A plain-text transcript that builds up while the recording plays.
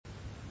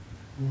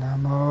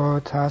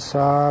Namo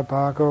tassa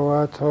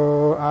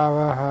bhagavato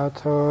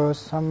arahato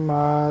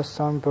samma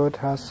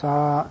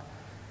sambuddhassa.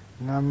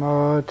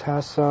 Namo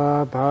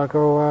tassa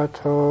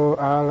bhagavato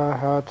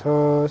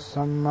arahato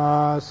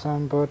samma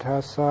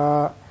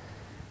sambuddhassa.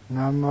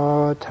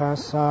 Namo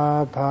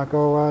tassa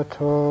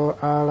bhagavato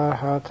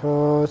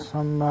arahato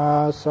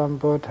samma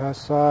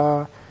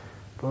sambuddhassa.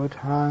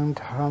 Buddhaṃ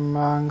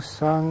dhammāṃ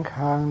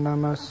saṅghāṃ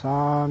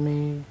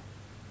namasāmi.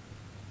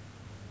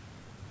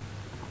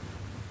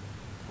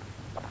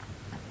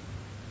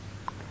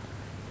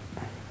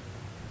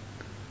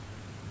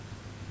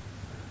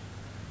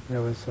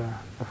 There was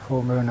a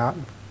full moon up,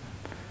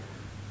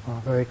 or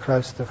very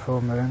close to the full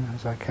moon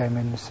as I came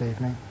in this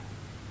evening.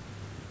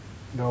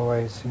 It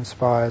always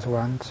inspires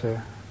one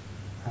to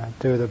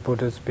do the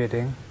Buddha's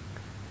bidding,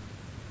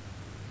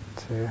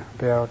 to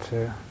be able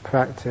to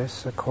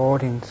practice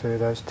according to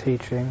those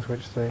teachings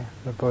which the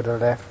Buddha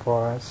left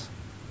for us,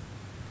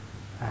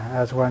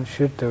 as one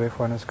should do if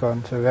one has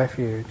gone to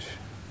refuge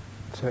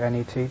to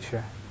any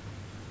teacher.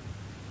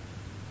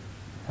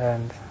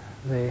 And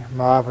the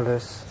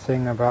marvelous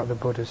thing about the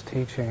Buddha's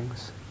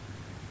teachings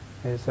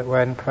is that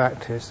when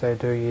practiced they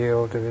do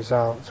yield the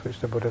results which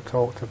the Buddha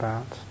talked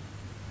about.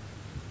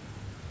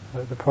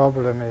 But the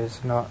problem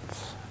is not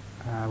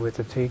with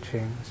the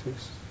teachings.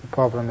 The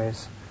problem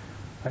is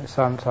that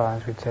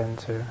sometimes we tend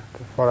to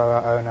follow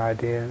our own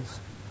ideas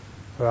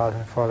rather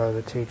than follow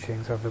the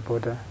teachings of the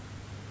Buddha.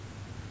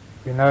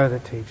 We know the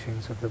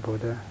teachings of the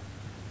Buddha,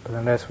 but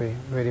unless we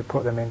really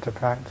put them into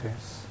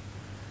practice,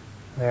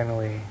 then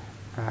we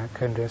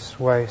can just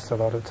waste a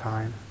lot of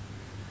time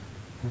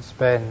and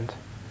spend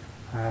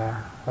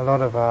a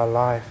lot of our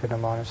life in a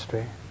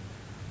monastery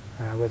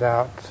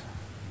without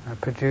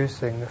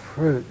producing the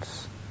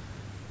fruits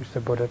which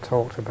the Buddha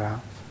talked about.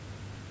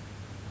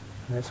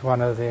 And it's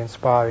one of the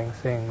inspiring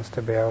things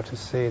to be able to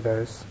see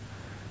those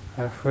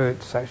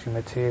fruits actually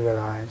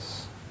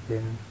materialize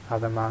in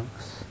other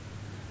monks,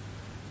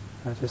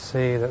 and to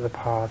see that the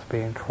path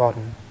being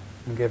trodden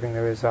and giving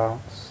the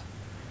results,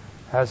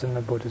 as in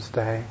the Buddha's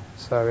day,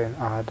 so in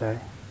our day.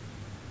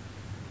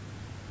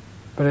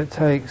 But it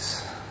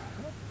takes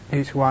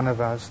each one of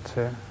us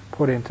to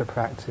put into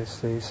practice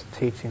these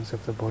teachings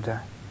of the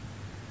Buddha,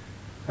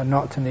 and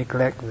not to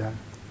neglect them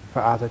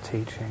for other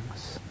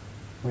teachings.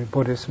 We're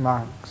Buddhist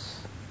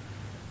monks.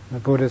 The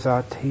Buddha is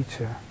our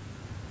teacher,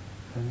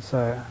 and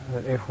so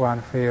that if one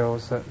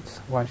feels that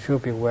one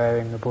should be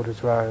wearing the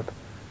Buddha's robe,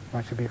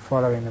 one should be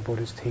following the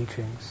Buddha's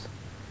teachings,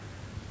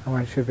 and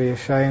one should be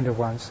ashamed of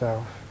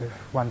oneself if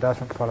one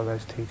doesn't follow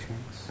those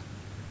teachings.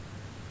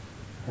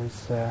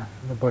 As the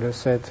Buddha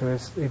said to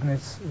even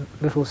his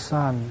little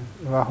son,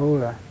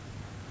 Rahula,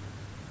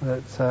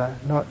 that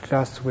not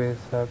just with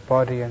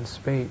body and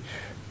speech,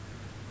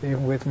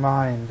 even with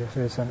mind, if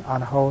there's an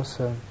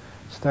unwholesome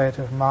state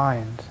of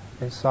mind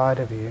inside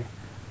of you,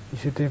 you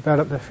should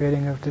develop the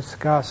feeling of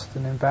disgust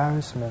and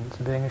embarrassment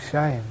and being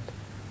ashamed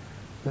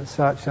that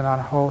such an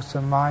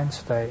unwholesome mind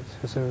state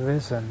has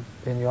arisen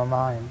in your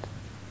mind.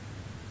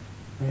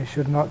 You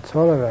should not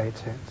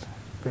tolerate it,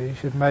 but you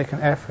should make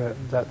an effort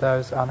that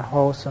those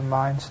unwholesome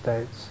mind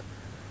states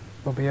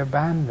will be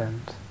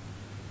abandoned,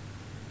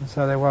 and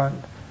so they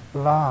won't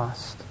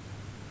last.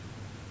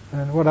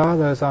 And what are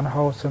those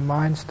unwholesome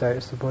mind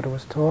states the Buddha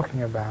was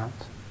talking about?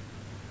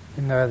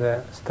 You know,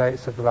 the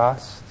states of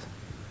lust,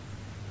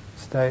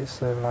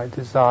 states of like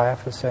desire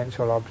for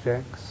sensual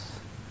objects,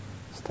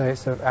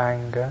 states of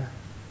anger,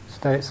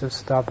 states of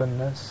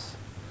stubbornness,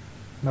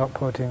 not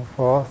putting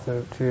forth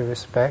the due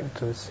respect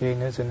to the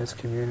seniors in this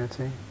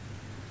community,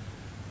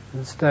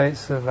 and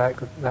states of like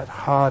that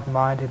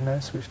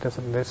hard-mindedness which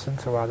doesn't listen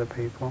to other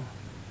people,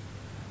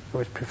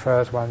 which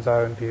prefers one's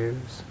own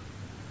views.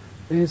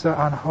 These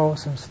are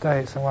unwholesome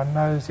states, and one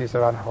knows these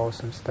are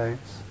unwholesome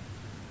states.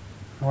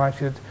 And one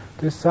should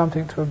do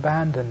something to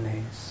abandon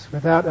these.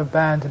 Without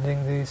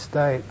abandoning these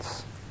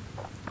states,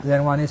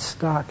 then one is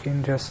stuck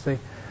in just the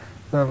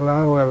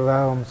lower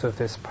realms of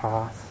this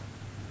path.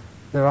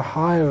 There are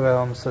higher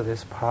realms of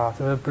this path.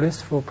 There are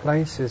blissful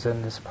places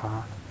in this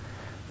path.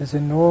 There's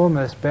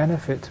enormous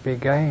benefit to be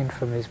gained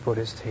from these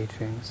Buddhist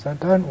teachings. So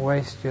don't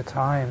waste your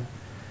time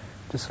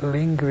just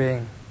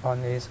lingering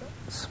on these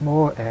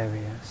small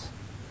areas.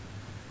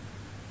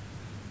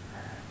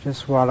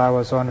 Just while I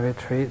was on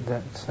retreat,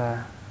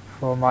 that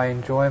for my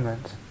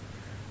enjoyment,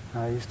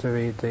 I used to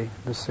read the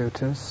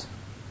suttas,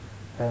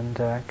 and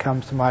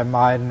comes to my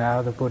mind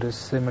now the Buddha's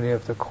simile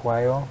of the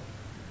quail,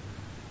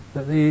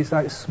 that these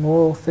like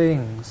small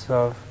things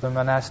of the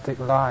monastic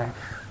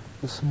life,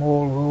 the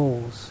small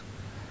rules,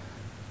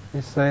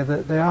 they say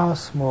that they are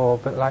small,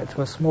 but like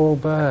to a small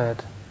bird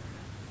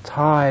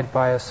tied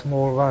by a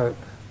small rope,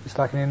 it's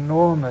like an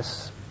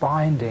enormous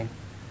binding,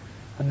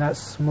 and that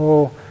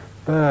small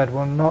bird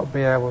will not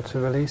be able to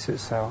release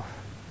itself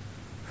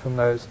from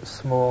those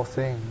small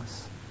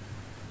things.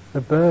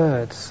 The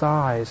bird's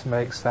size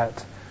makes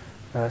that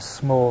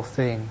small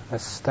thing a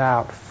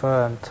stout,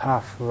 firm,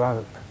 tough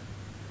rope.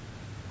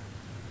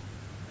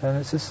 And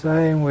it's the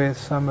same with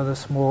some of the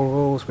small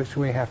rules which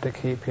we have to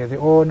keep here, the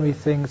ordinary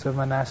things of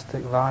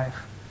monastic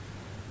life.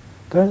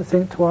 Don't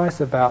think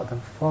twice about them,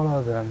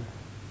 follow them.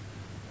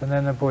 And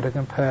then the Buddha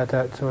compared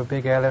that to a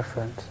big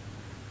elephant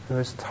who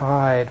is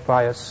tied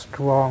by a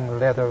strong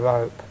leather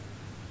rope.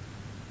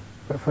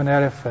 But for an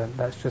elephant,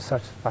 that's just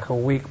such like a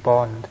weak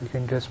bond. You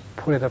can just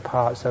pull it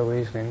apart so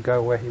easily and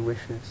go where he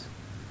wishes.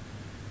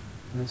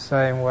 In the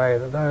same way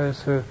that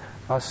those who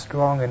are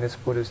strong in this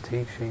Buddha's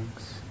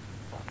teachings,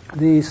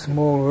 these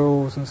small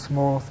rules and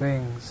small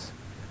things,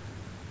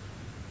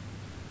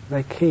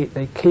 they keep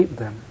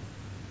them.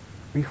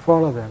 We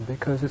follow them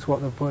because it's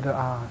what the Buddha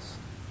asked.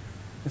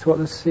 It's what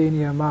the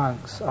senior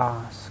monks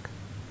ask.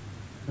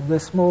 And they're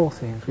small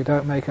things. We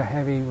don't make a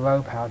heavy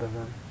rope out of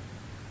them.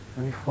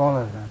 And we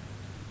follow them.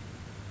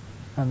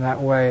 And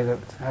that way that,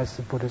 as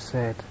the Buddha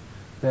said,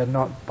 they're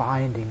not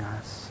binding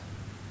us.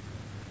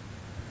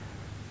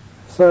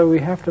 So we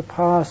have to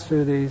pass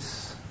through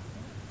these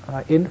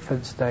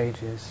infant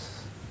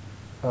stages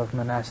of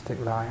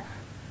monastic life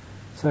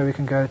so we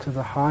can go to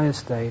the higher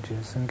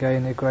stages and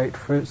gain the great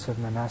fruits of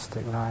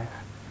monastic life.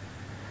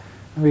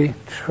 We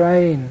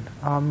train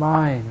our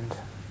mind.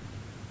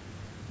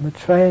 And the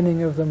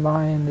training of the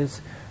mind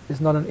is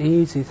not an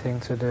easy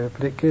thing to do,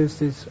 but it gives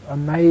these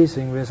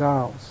amazing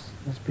results,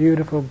 these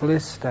beautiful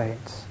bliss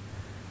states,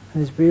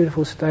 and these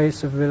beautiful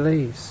states of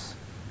release,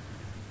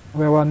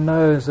 where one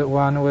knows that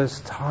one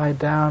was tied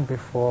down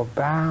before,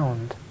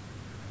 bound,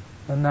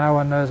 and now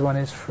one knows one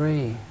is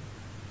free.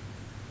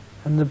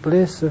 And the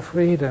bliss of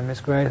freedom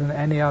is greater than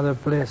any other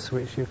bliss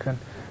which you can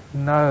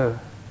know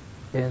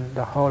in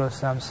the whole of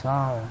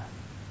samsara.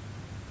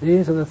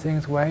 These are the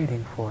things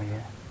waiting for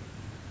you.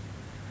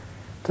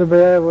 To be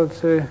able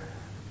to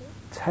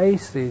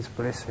taste these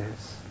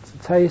blisses, to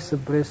taste the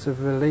bliss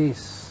of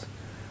release,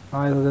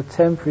 either the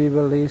temporary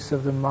release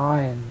of the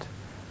mind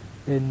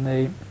in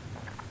the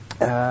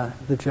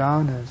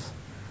jhanas,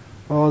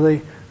 or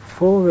the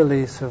full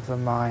release of the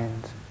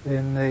mind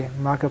in the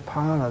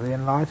Maggapala, the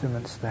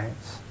enlightenment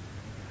states.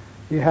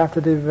 You have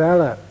to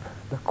develop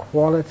the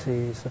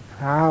qualities, the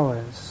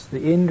powers, the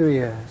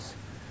indriyas,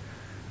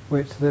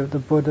 which the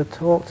Buddha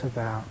talked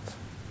about.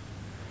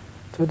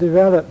 To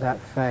develop that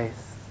faith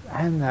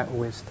and that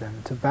wisdom,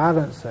 to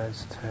balance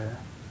those two.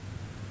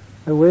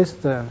 The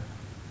wisdom,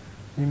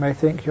 you may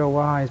think you're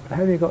wise, but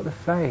have you got the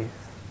faith,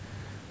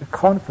 the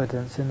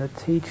confidence in the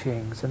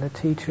teachings and the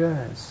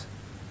teachers?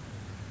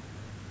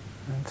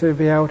 And to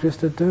be able just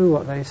to do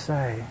what they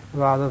say,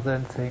 rather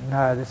than think,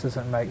 no, this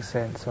doesn't make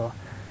sense, or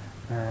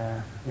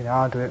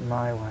I'll do it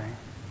my way.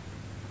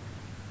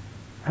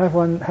 Has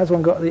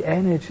one got the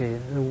energy,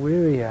 the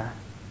virya?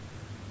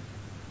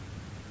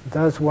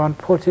 Does one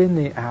put in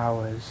the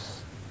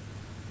hours?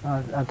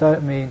 I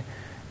don't mean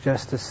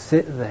just to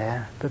sit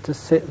there, but to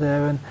sit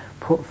there and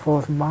put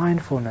forth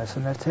mindfulness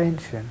and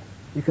attention.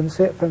 You can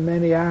sit for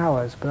many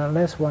hours, but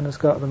unless one has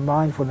got the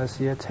mindfulness,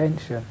 the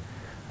attention,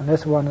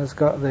 unless one has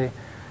got the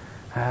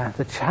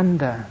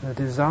chanda, the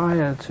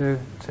desire to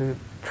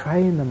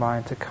train the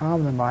mind, to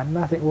calm the mind,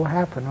 nothing will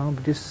happen. I'll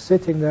be just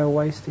sitting there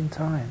wasting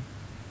time.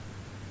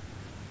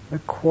 The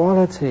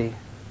quality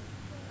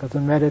of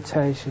the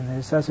meditation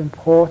is as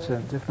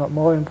important, if not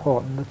more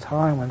important, the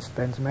time one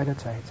spends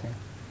meditating.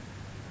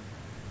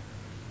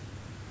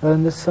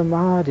 And the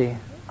samadhi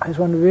is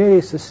one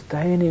really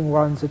sustaining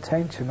one's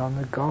attention on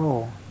the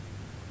goal.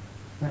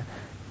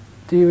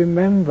 Do you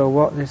remember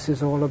what this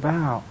is all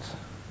about?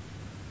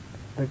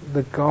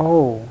 The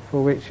goal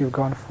for which you've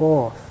gone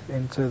forth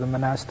into the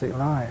monastic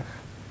life.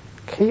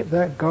 Keep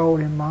that goal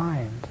in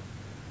mind.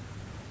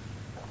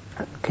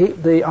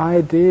 Keep the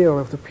ideal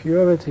of the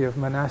purity of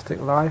monastic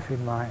life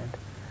in mind.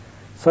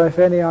 So if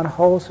any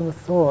unwholesome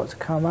thoughts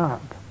come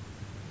up,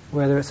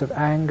 whether it's of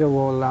anger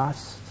or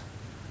lust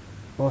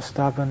or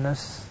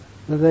stubbornness,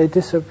 that they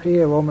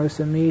disappear almost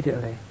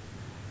immediately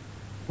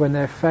when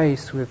they're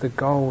faced with the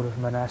goal of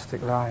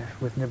monastic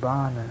life, with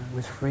nibbana,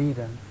 with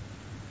freedom.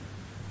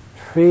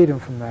 Freedom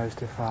from those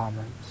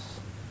defilements.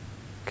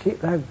 Keep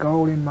that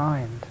goal in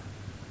mind.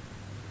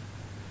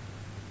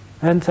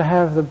 And to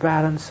have the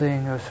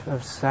balancing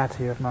of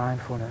sati, of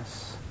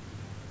mindfulness.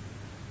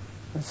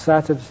 And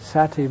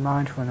sati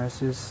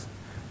mindfulness is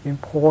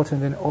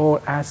important in all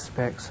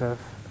aspects of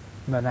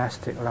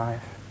monastic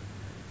life.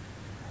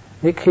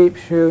 It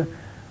keeps you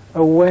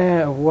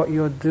aware of what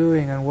you're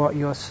doing and what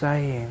you're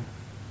saying,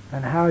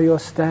 and how you're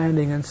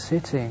standing and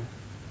sitting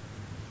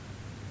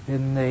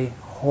in the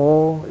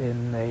hall,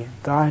 in the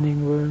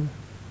dining room,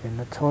 in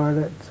the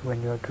toilet,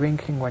 when you're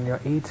drinking, when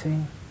you're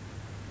eating.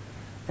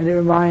 And it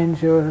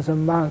reminds you as a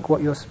monk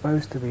what you're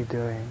supposed to be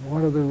doing.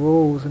 What are the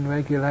rules and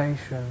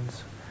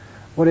regulations?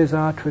 What is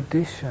our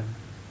tradition?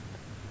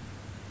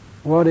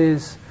 What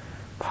is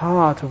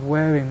part of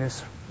wearing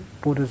this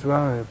Buddha's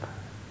robe?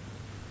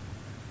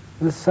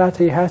 The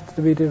sati has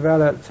to be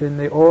developed in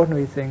the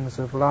ordinary things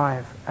of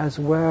life as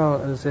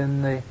well as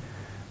in the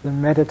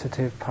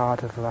meditative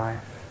part of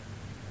life.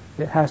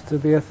 It has to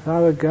be a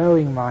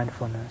thoroughgoing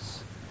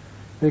mindfulness.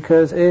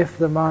 Because if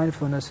the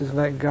mindfulness is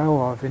let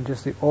go of in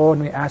just the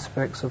ordinary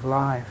aspects of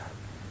life,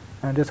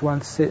 and just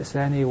one sits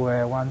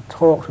anywhere, one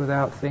talks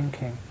without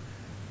thinking,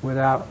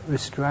 without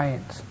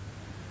restraint,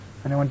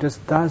 And one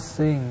just does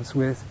things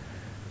with,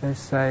 they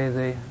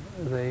say,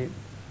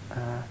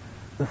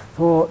 the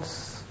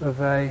thoughts of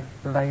a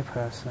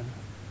layperson.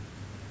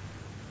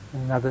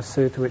 Another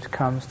sutta which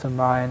comes to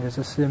mind is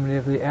a simile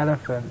of the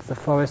elephant, the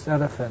forest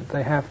elephant.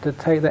 They have to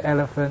take the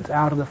elephant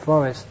out of the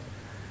forest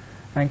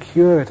and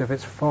cure it of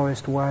its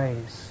forest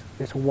ways,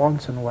 its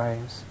wanton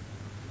ways.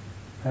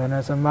 And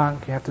as a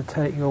monk, you have to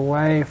take you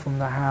away from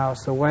the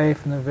house, away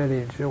from the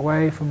village,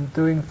 away from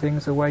doing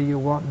things the way you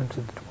want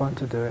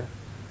to do it,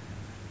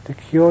 to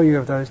cure you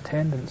of those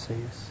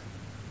tendencies.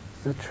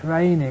 It's a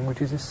training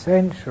which is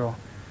essential,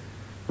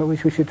 but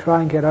which we should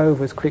try and get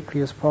over as quickly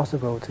as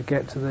possible to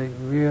get to the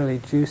really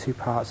juicy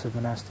parts of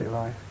monastic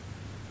life.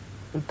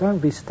 But don't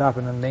be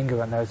stubborn and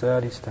linger in those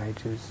early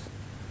stages.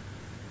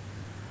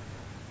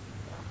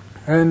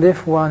 And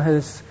if one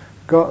has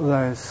got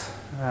those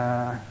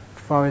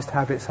forest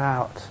habits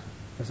out,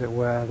 as it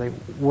were, the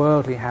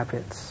worldly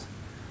habits,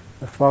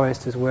 the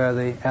forest is where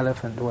the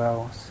elephant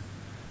dwells,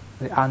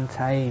 the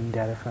untamed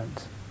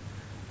elephant,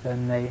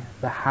 then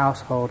the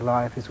household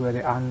life is where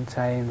the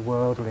untamed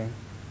worldling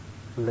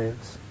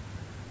lives.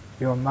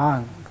 You're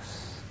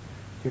monks.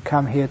 You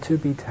come here to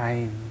be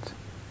tamed,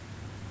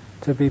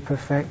 to be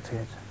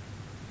perfected.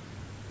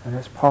 And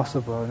it's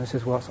possible, and this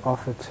is what's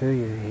offered to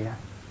you here.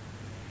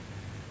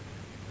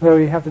 So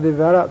you have to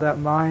develop that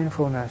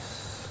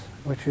mindfulness,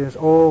 which is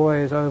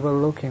always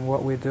overlooking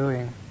what we're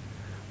doing.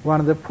 One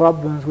of the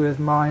problems with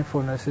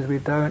mindfulness is we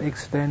don't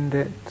extend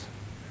it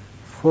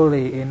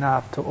fully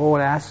enough to all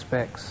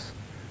aspects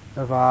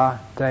of our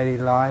daily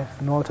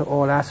life, nor to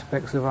all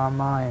aspects of our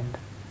mind.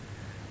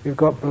 We've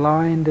got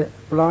blind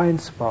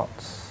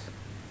spots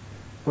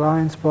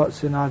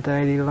in our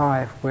daily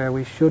life where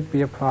we should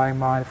be applying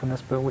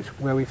mindfulness, but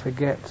where we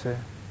forget to.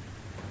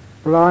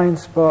 Blind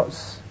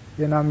spots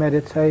in our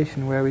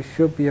meditation where we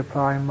should be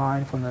applying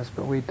mindfulness,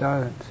 but we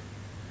don't.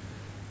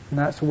 And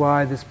that's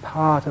why this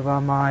part of our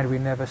mind we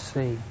never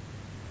see.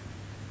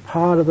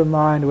 Part of the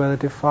mind where the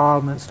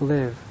defilements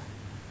live,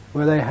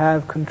 where they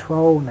have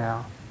control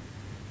now,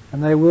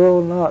 and they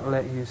will not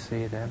let you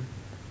see them.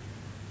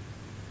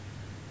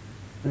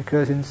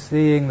 Because in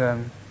seeing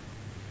them,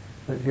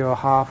 that you're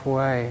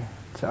halfway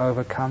to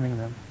overcoming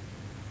them.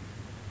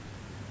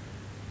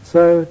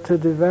 So to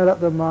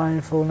develop the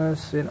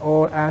mindfulness in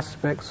all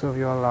aspects of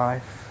your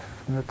life,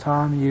 from the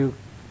time you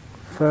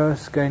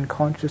first gain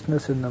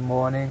consciousness in the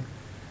morning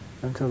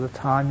until the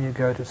time you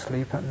go to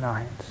sleep at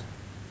night,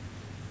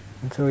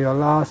 until your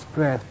last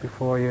breath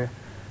before you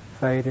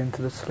fade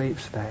into the sleep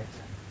state.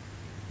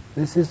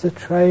 This is the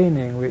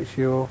training which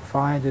you'll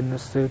find in the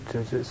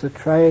sutras. It's a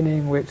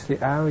training which the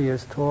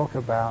Aryas talk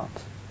about.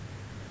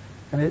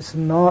 And it's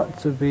not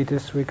to be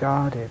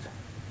disregarded.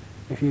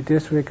 If you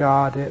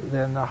disregard it,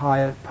 then the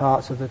higher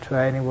parts of the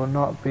training will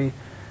not be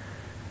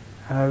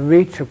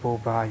reachable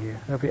by you.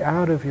 They'll be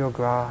out of your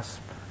grasp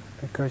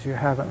because you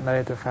haven't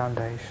laid the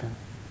foundation.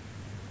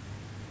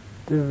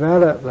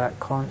 Develop that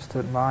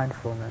constant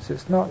mindfulness.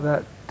 It's not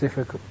that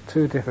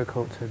too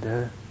difficult to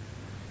do.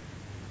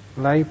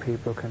 Lay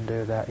people can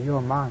do that.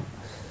 You're monks.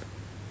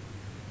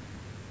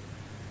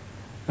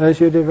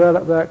 As you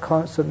develop that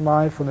constant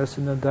mindfulness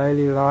in the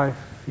daily life,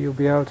 you'll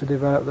be able to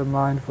develop the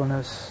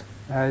mindfulness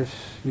as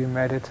you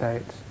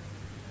meditate.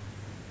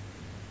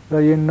 So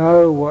you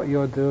know what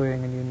you're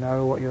doing and you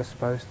know what you're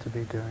supposed to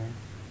be doing.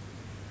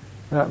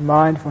 That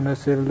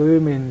mindfulness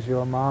illumines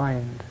your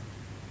mind.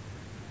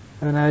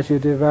 And as you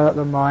develop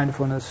the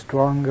mindfulness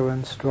stronger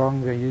and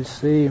stronger, you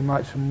see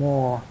much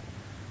more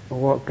of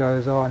what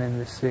goes on in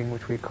this thing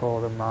which we call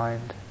the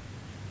mind.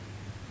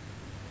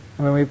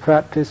 And when we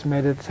practice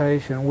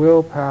meditation,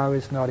 willpower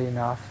is not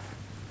enough.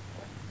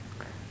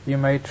 You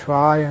may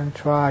try and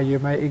try, you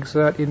may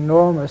exert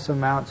enormous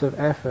amounts of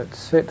effort,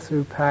 sit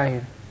through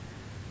pain,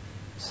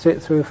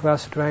 sit through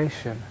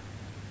frustration.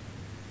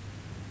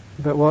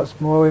 But what's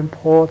more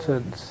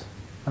important,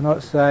 I'm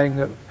not saying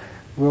that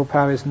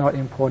willpower is not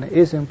important, it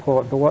is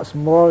important, but what's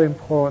more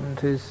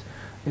important is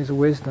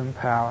wisdom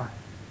power.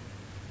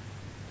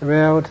 To be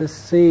able to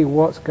see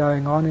what's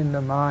going on in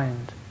the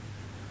mind.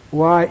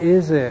 Why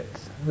is it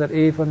that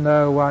even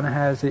though one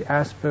has the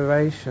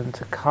aspiration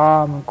to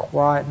calm and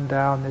quieten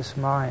down this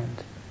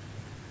mind,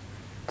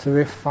 to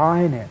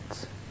refine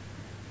it,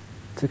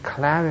 to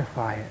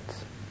clarify it,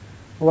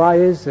 why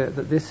is it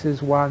that this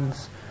is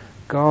one's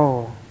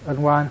goal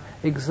and one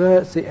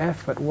exerts the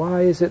effort?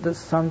 Why is it that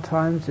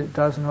sometimes it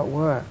does not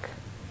work?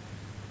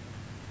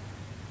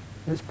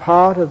 It's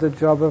part of the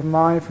job of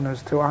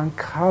mindfulness to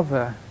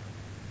uncover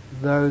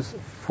those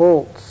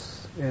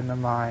faults in the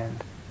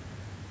mind,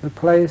 the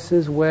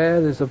places where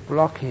there's a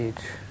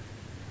blockage,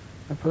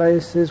 the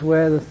places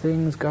where the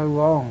things go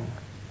wrong.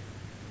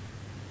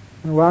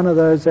 And one of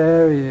those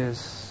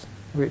areas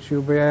which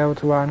you'll be able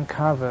to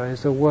uncover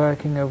is the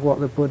working of what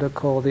the Buddha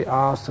called the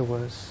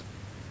Asavas.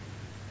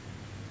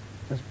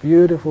 This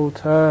beautiful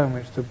term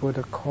which the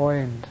Buddha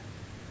coined,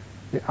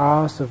 the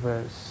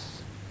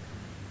Asavas.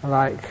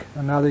 Like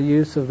another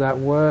use of that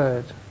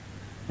word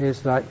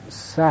is like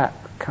sap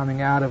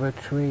coming out of a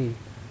tree,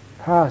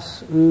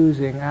 pus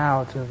oozing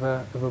out of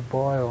a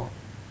boil.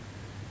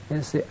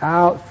 It's the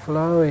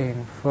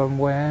outflowing from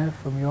where?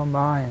 From your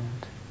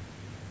mind.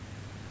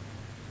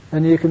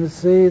 And you can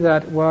see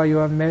that while you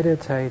are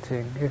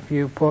meditating, if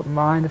you put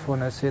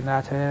mindfulness in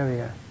that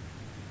area,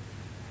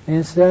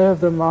 instead of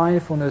the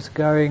mindfulness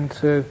going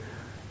to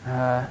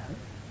the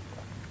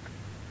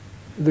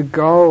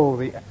goal,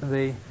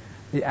 the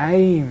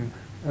aim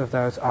of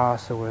those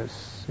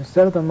asavas,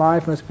 instead of the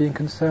mindfulness being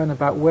concerned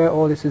about where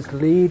all this is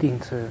leading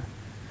to,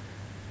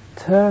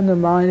 turn the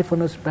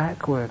mindfulness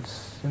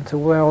backwards into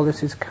where all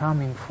this is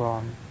coming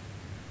from.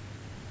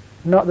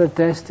 Not the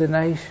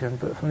destination,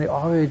 but from the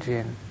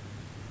origin.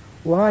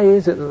 Why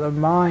is it that the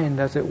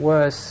mind, as it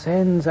were,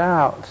 sends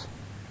out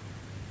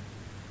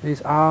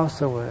these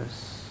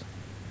asavas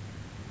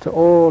to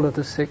all of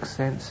the six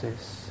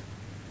senses?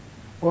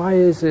 Why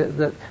is it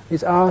that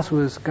these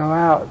asavas go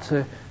out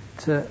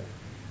to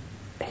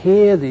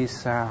hear these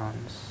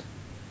sounds,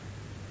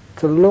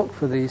 to look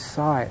for these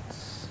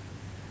sights,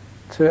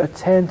 to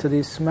attend to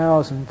these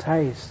smells and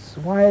tastes?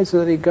 Why is it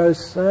that it goes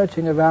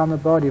searching around the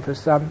body for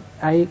some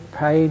ache,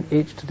 pain,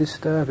 itch to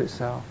disturb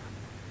itself?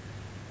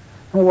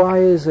 And why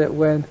is it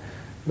when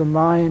the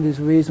mind is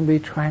reasonably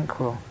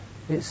tranquil,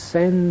 it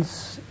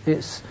sends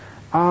its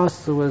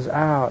asavas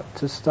out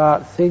to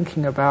start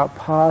thinking about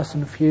past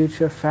and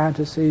future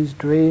fantasies,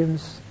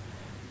 dreams,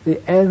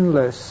 the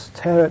endless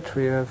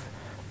territory of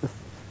the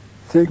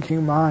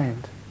thinking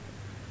mind?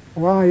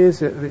 Why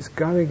is it that it's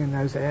going in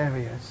those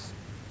areas?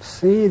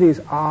 See these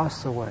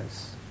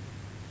asavas,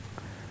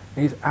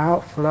 these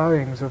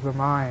outflowings of the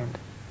mind,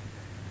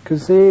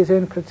 because these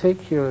in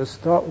particular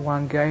stop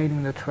one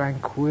gaining the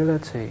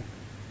tranquility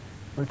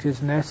which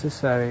is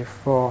necessary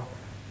for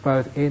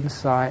both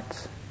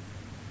insight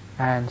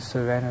and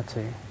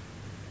serenity.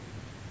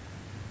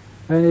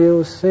 And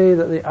you'll see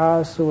that the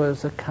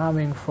asavas are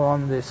coming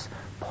from this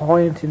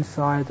point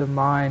inside the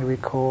mind we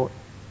call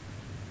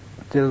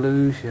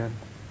delusion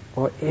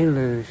or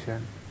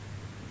illusion.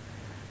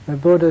 The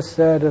Buddha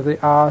said of the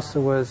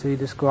asavas, he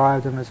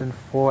described them as in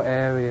 4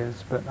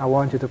 areas, but I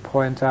want you to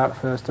point out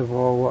first of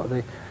all what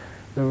the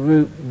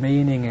root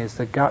meaning is,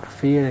 the gut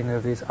feeling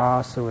of these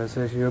asavas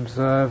as you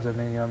observe them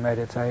in your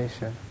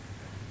meditation.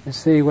 You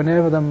see,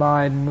 whenever the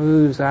mind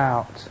moves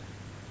out,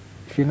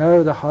 if you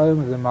know the home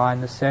of the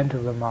mind, the center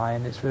of the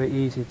mind, it's very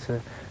easy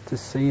to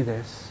see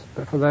this.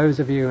 But for those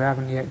of you who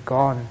haven't yet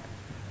gone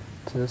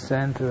to the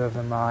center of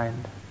the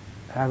mind,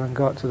 haven't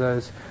got to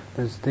those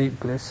deep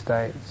bliss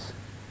states,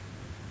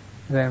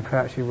 then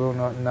perhaps you will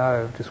not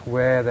know just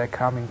where they're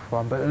coming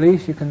from. But at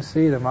least you can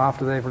see them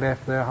after they've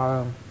left their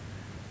home,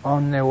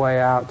 on their way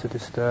out to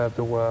disturb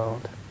the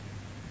world.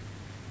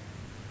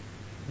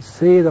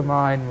 See the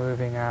mind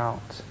moving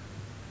out.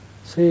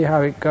 See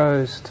how it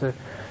goes to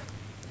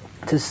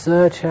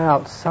search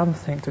out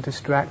something to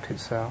distract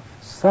itself,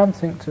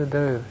 something to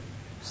do,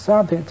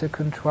 something to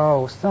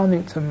control,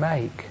 something to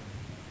make.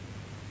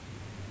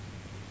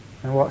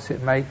 And what's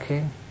it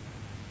making?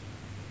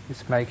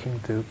 It's making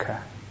dukkha.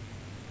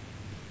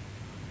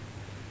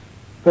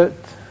 But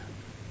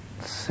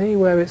see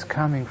where it's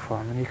coming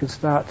from, and you can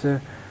start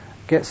to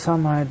get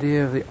some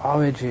idea of the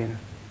origin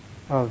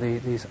of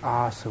these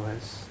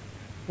asavas.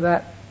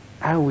 That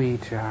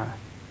avijja,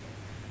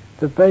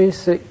 the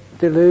basic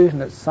delusion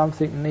that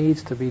something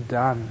needs to be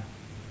done.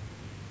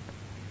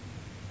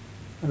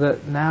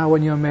 That now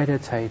when you're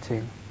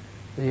meditating,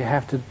 that you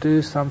have to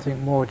do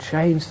something more,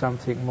 change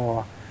something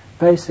more.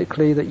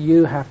 Basically that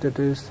you have to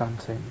do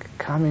something,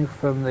 coming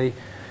from the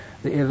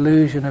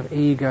illusion of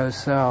ego,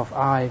 self,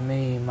 I,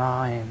 me,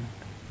 mine.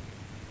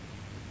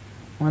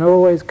 One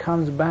always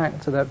comes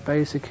back to that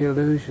basic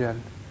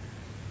illusion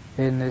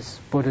in this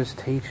Buddha's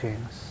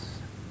teachings.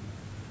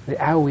 The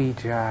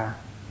avijja,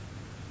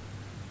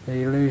 the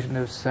illusion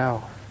of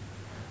self.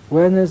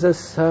 When there's a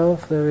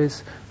self, there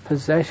is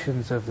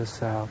possessions of the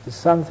self. There's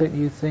something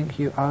you think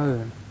you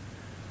own,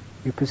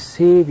 you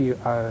perceive you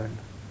own,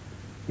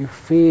 you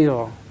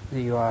feel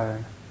that you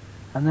own.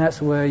 And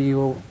that's where you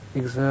will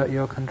exert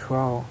your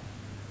control.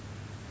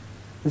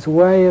 This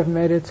way of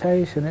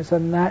meditation, it's a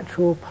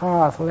natural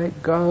path.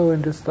 Let go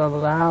and just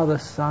allow the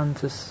sun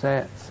to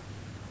set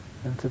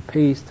and to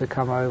peace to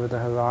come over the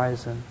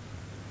horizon.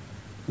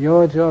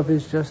 Your job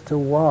is just to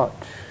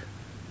watch,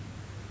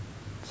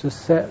 to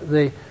set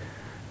the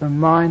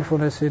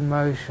mindfulness in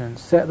motion,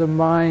 set the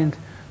mind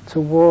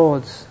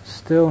towards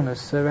stillness,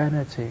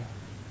 serenity,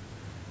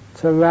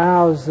 to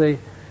rouse the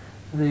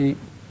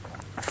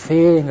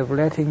feeling of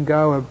letting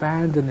go,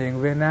 abandoning,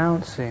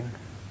 renouncing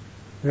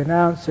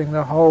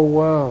the whole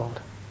world,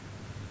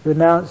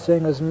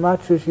 renouncing as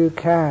much as you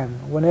can.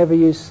 Whenever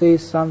you see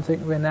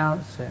something,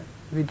 renounce it,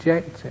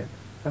 reject it,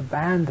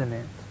 abandon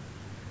it.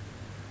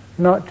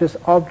 Not just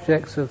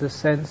objects of the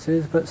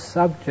senses, but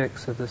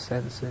subjects of the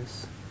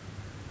senses.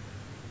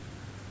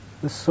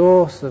 The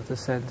source of the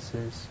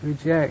senses.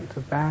 Reject,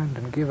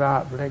 abandon, give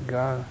up, let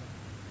go.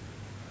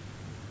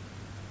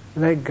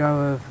 Let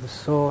go of the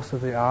source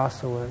of the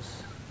asavas.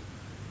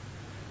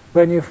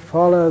 When you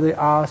follow the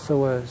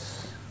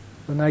asavas,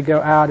 when they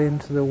go out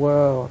into the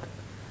world,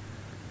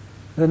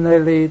 then they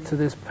lead to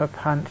this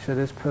papancha,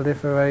 this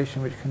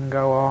proliferation which can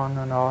go on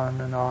and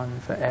on and on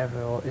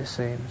forever, or it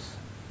seems.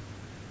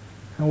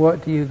 And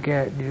what do you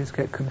get? You just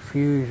get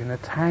confusion, a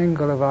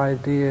tangle of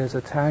ideas,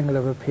 a tangle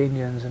of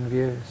opinions and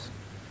views.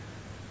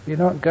 You're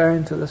not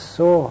going to the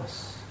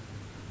source.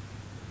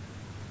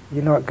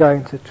 You're not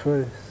going to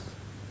truth.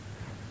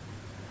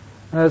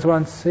 And as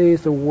one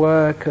sees the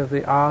work of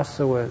the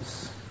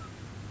Asavas,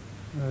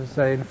 as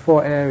they in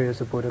 4 areas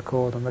the Buddha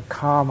called them, the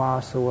Kama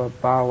Asava,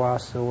 Bhava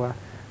Asava,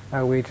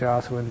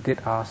 Avijja Asava and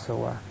Ditta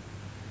Asava.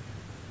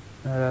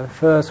 The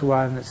first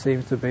one that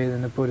seems to be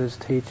in the Buddha's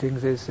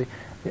teachings is the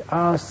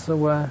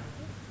Asava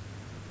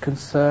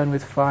concerned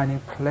with finding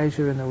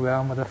pleasure in the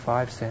realm of the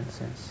 5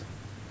 senses.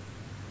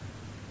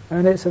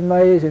 And it's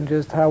amazing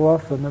just how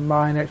often the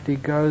mind actually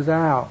goes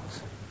out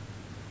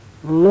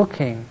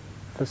looking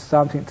for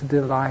something to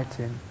delight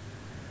in,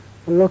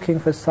 looking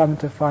for something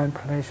to find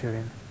pleasure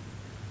in.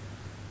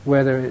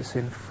 Whether it's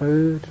in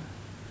food,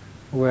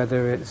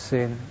 whether it's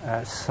in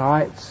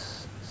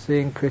sights,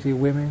 seeing pretty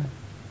women,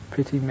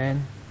 pretty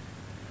men,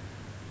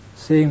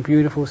 seeing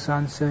beautiful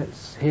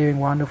sunsets, hearing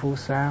wonderful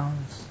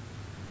sounds,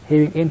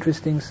 hearing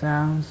interesting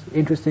sounds,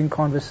 interesting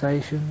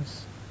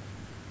conversations.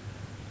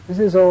 This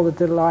is all the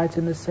delight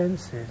in the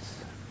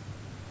senses.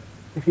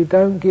 If you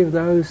don't give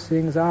those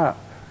things up,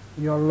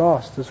 you're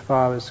lost as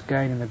far as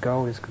gaining the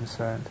goal is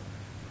concerned.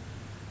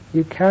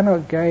 You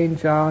cannot gain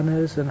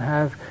jhanas and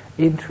have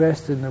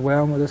interest in the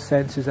realm of the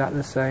senses at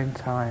the same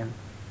time.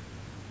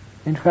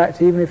 In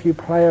fact, even if you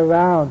play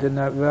around in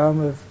that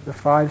realm of the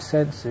 5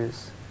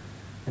 senses,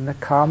 in the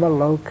kama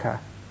loka,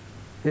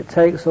 it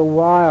takes a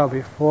while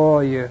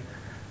before you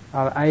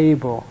are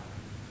able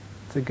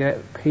to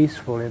get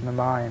peaceful in the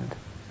mind.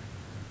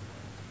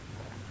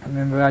 I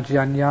remember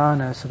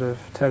Ajahn sort of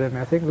telling me,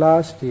 I think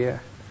last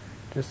year,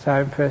 just how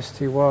impressed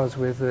he was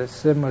with the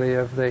simile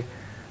of the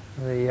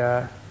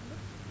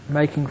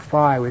making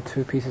fire with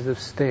 2 pieces of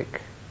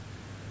stick,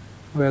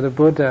 where the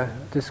Buddha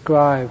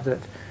described that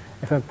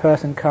if a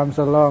person comes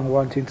along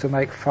wanting to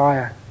make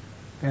fire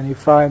and he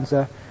finds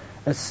a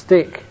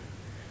stick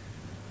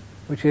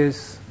which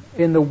is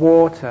in the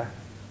water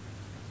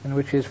and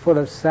which is full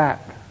of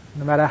sap,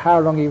 no matter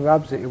how long he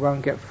rubs it, he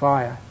won't get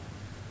fire.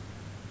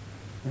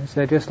 And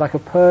so just like a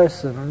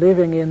person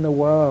living in the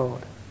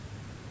world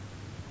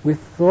with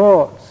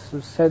thoughts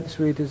of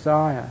sensory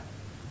desire,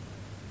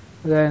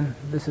 then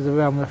this is the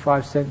realm of the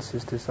 5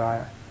 senses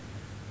desire.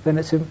 Then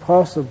it's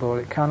impossible,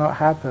 it cannot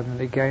happen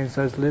that he gains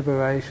those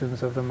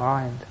liberations of the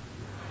mind,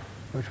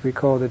 which we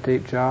call the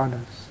deep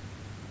jhanas.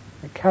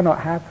 It cannot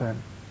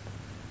happen.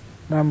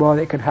 No more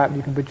than it can happen,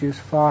 you can produce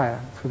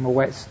fire from a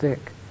wet stick.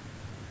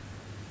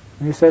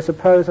 And he says,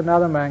 suppose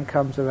another man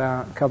comes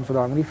along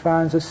and he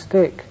finds a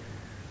stick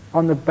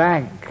on the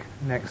bank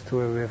next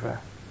to a river,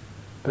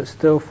 but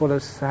still full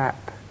of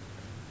sap,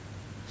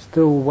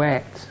 still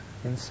wet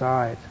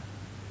inside.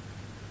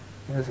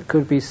 It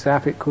could be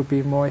sap, it could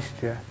be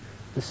moisture.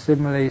 The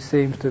simile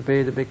seems to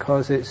be that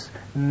because it's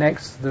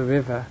next to the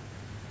river,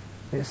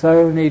 it's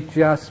only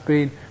just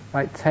been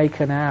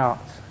taken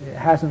out. It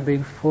hasn't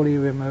been fully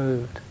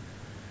removed.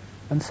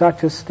 And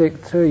such a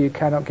stick too, you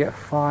cannot get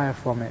fire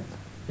from it.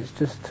 It's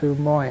just too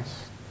moist.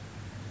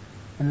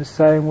 In the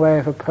same way,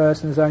 if a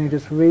person has only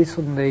just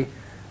recently,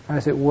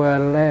 as it were,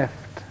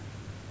 left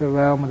the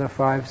realm of the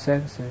 5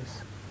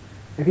 senses,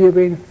 if you've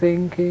been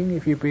thinking,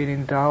 if you've been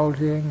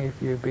indulging,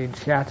 if you've been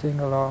chatting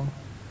along,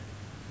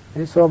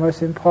 it's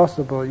almost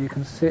impossible you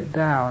can sit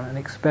down and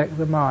expect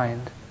the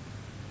mind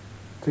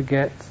to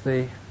get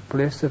the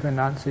bliss of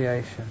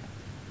renunciation.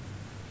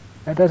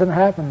 It doesn't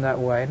happen that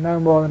way. No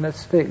more than a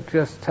stick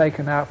just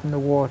taken out from the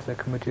water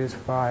can produce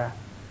fire.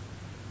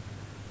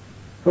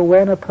 But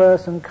when a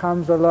person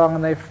comes along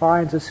and they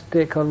find a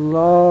stick a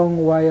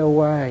long way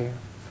away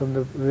from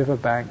the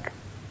riverbank,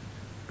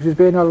 which has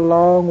been a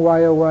long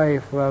way away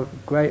for a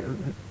great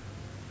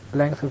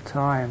length of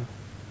time,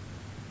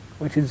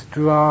 which is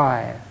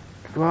dry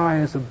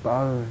as a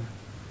bone,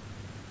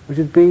 which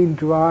has been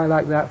dry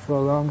like that for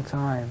a long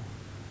time,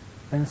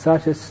 then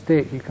such a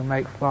stick you can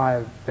make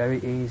fire very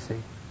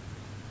easy.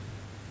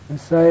 In the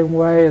same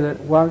way that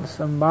once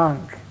a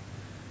monk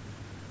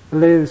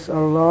lives a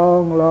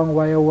long, long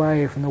way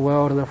away from the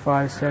world of the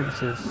 5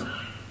 senses,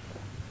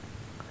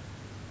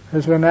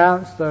 has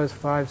renounced those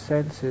 5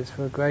 senses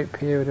for a great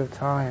period of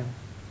time,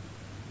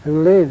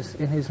 who lives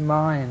in his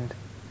mind,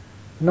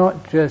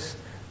 not just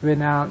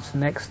renounced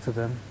next to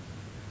them,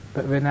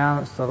 but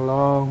renounced a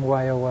long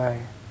way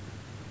away,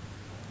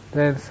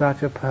 then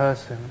such a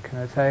person can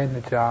attain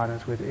the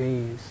jhanas with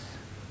ease.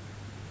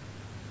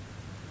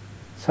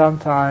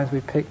 Sometimes we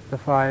pick the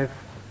 5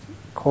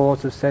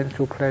 causes of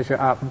sensual pleasure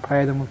up and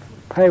play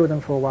with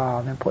them for a while,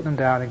 and then put them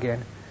down again,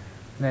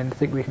 and then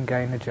think we can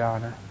gain the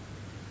jhana.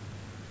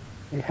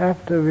 You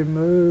have to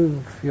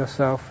remove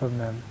yourself from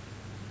them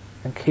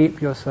and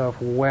keep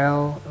yourself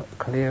well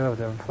clear of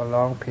them for a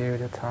long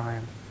period of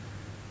time.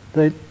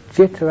 The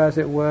citta, as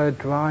it were,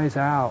 dries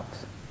out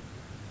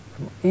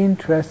from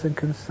interest and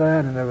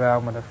concern in the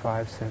realm of the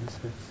 5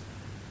 senses.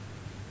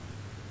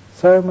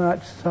 So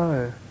much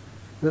so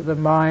that the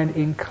mind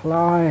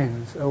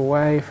inclines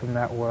away from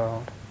that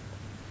world.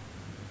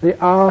 The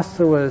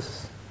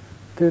Asavas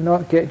do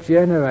not get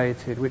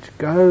generated, which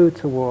go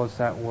towards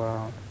that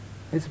world.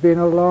 It's been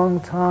a long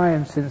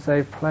time since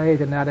they've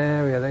played in that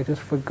area. They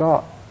just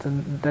forgot,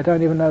 and they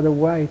don't even know the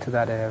way to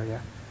that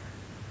area.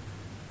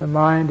 The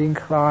mind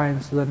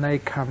inclines to the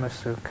nekama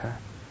sukha,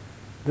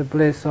 the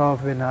bliss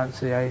of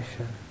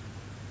renunciation.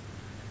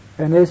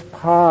 And this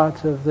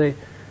part of the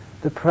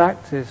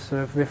practice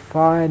of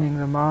refining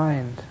the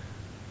mind,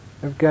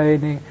 of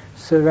gaining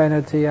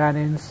serenity and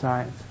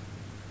insight.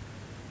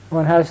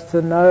 One has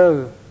to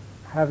know,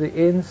 have the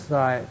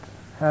insight,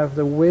 have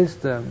the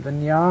wisdom, the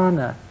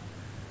jnana,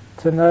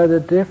 to know the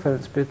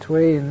difference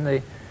between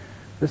the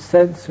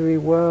sensory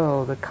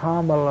world, the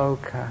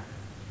kamaloka,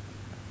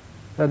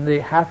 and the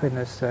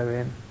happiness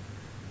therein,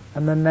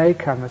 and the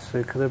nekama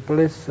sukha, the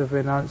bliss of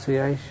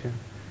renunciation.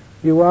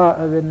 You are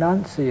a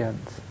renunciant.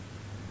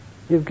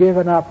 You've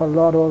given up a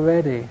lot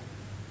already.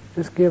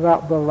 Just give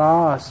up the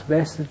last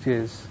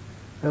vestiges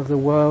of the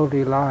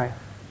worldly life.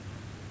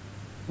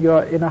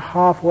 You're in a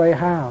halfway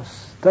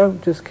house.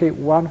 Don't just keep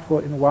one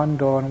foot in one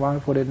door and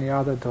one foot in the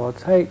other door.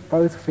 Take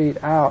both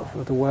feet out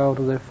of the world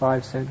of the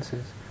five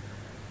senses.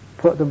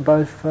 Put them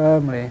both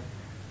firmly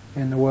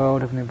in the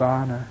world of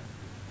Nibbana,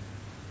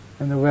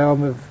 in the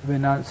realm of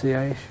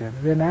renunciation.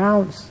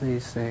 Renounce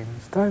these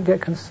things. Don't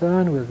get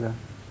concerned with them.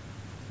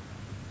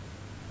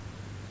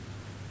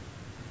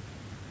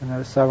 I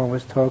know someone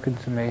was talking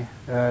to me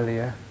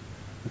earlier,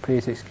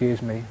 please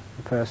excuse me,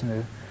 the person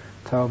who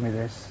told me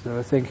this. They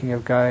were thinking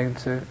of going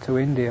to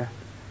India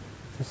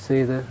to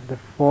see the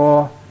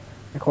four,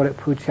 they call it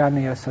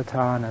Pujaniya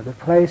Satana, the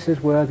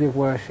places worthy of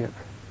worship.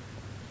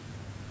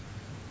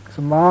 It's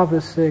a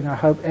marvellous thing. I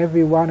hope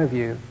every one of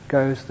you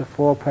goes to the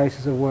four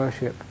places of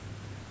worship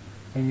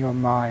in your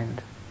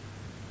mind.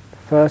 The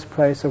first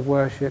place of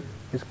worship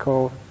is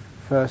called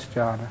first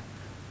jhana.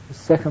 The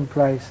second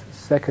place,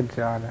 second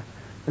jhana.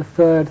 The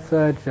third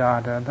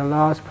jhana. And the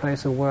last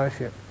place of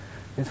worship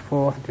is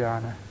fourth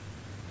jhana.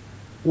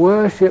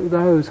 Worship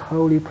those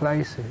holy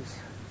places,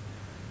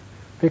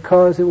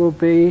 because it will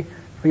be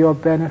for your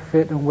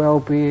benefit and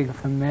well-being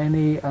for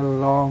many a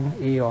long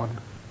eon.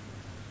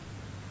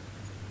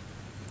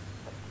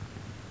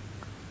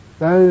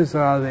 Those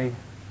are the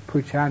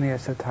Pujaniya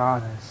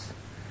Satanas,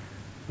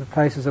 the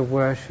places of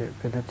worship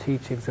in the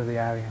teachings of the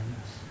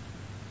Aryans.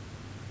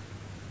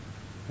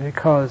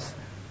 Because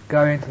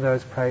going to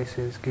those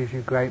places gives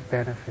you great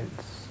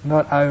benefits,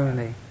 not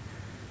only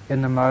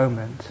in the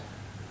moment,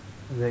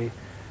 the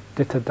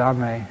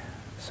dittadhamme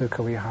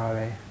sukha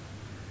vihare,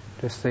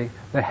 just the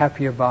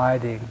happy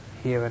abiding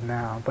here and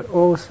now, but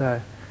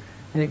also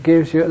it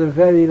gives you at the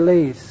very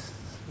least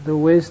the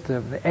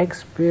wisdom, the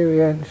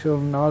experiential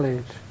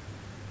knowledge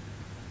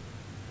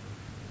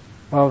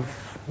of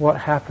what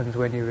happens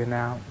when you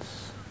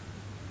renounce.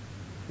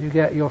 You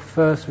get your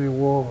first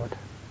reward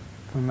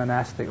from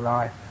monastic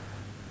life.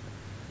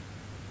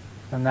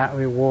 And that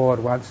reward,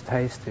 once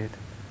tasted,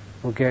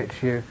 will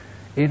get you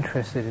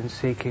interested in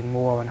seeking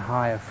more and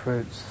higher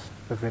fruits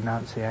of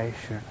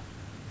renunciation.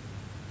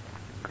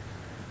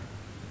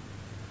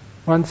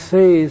 One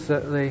sees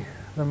that the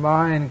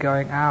mind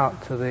going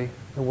out to the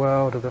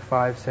world of the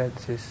five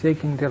senses,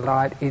 seeking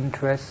delight,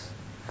 interest,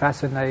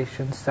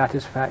 fascination,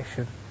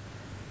 satisfaction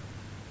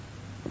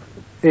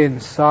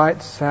in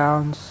sights,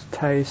 sounds,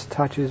 tastes,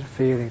 touches,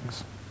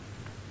 feelings.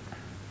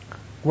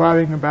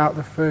 Worrying about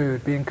the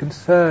food, being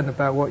concerned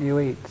about what you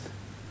eat,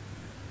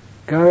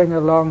 going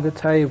along the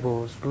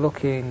tables,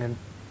 looking and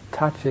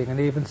touching and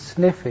even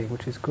sniffing,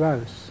 which is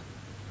gross.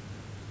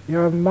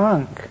 You're a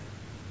monk.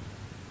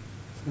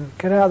 So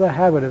get out of the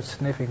habit of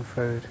sniffing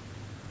food.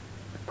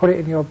 Put it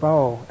in your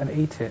bowl and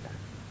eat it.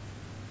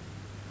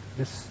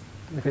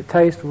 If it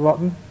tastes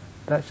rotten,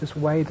 that's just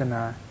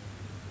Vedana.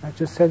 That's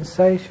just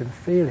sensation,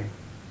 feeling.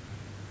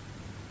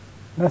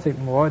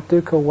 Nothing more.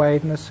 Dukkha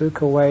Vedana,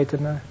 Sukha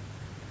Vedana.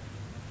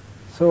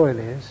 That's all it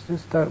is.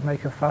 Just don't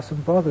make a fuss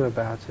and bother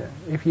about it.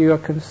 If you are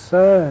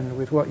concerned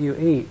with what you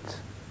eat,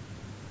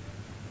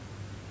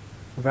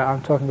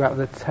 I'm talking about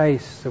the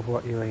taste of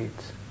what you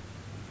eat,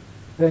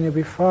 then you'll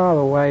be far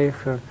away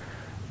from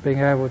being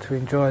able to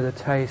enjoy the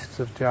tastes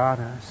of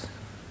jhanas.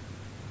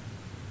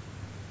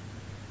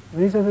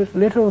 These are the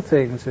little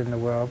things in the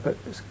world, but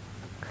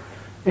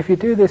if you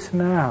do this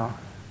now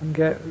and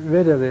get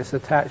rid of this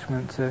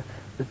attachment to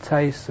the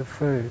taste of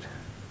food,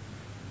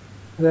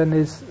 then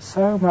there's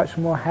so much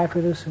more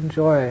happiness and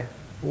joy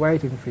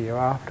waiting for you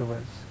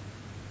afterwards.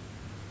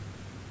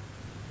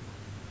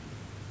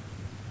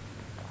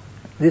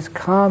 This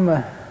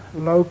kama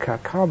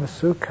loka, kama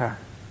sukha,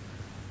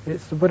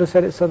 the Buddha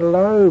said it's a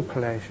low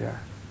pleasure.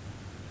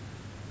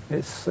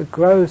 It's a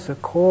gross, a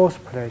coarse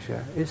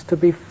pleasure. It's to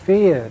be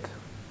feared,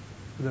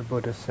 the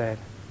Buddha said.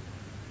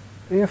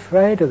 Be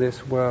afraid of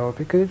this world,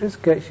 because it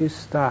just gets you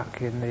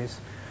stuck in this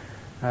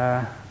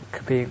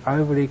being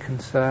overly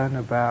concerned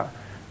about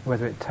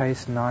whether it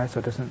tastes nice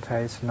or doesn't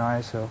taste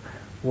nice, or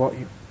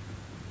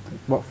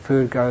what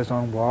food goes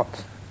on what,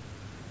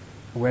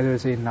 whether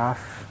it's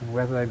enough, and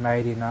whether they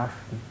made enough,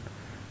 and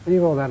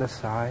Leave all that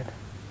aside.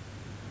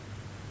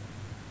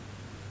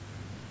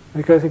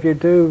 Because if you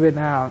do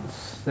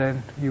renounce,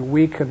 then you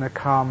weaken the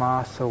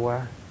karma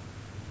asava,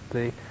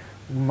 the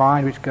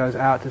mind which goes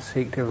out to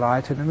seek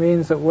delight. And it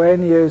means that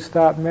when you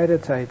start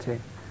meditating,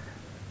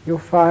 you'll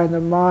find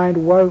the mind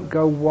won't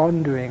go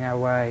wandering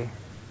away.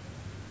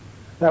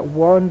 That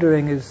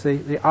wandering is the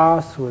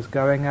asavas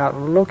going out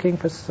looking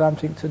for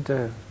something to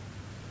do.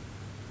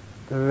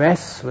 The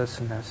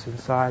restlessness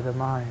inside the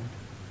mind.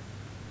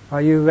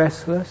 Are you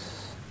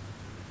restless?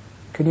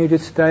 Can you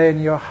just stay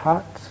in your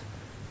hut,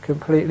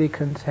 completely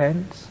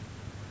content,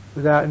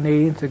 without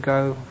needing to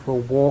go for a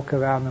walk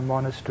around the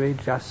monastery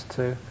just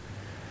to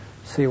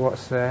see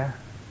what's there?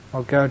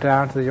 Or go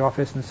down to the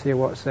office and see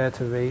what's there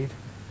to read?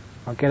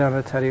 Or get on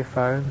the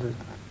telephone to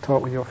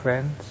talk with your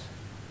friends?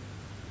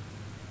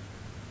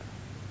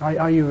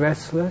 Are you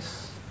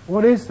restless?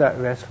 What is that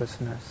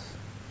restlessness?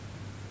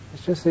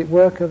 It's just the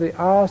work of the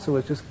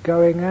asavas just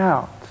going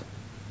out.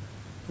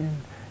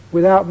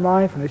 Without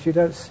mindfulness you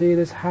don't see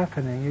this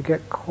happening. You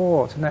get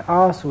caught and the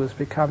asavas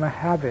become a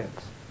habit,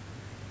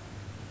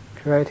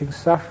 creating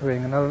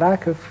suffering and a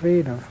lack of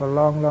freedom for a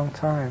long, long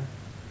time.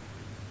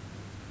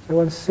 So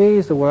one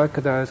sees the work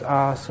of those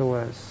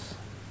asavas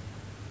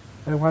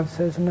and one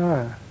says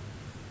no.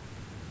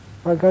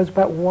 One goes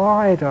back,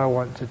 why do I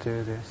want to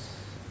do this?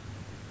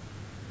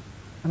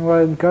 And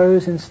one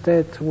goes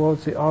instead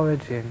towards the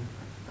origin.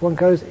 One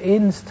goes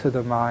into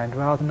the mind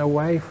rather than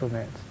away from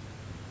it.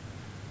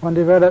 One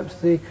develops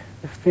the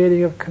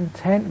feeling of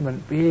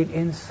contentment, being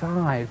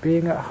inside,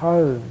 being at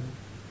home,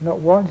 not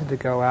wanting to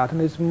go out, and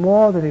there's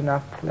more than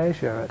enough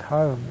pleasure at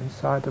home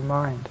inside the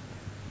mind.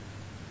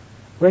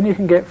 When you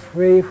can get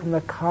free from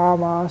the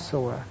karma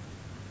asava,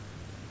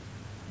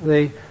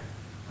 the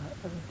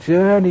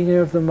journey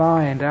of the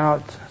mind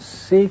out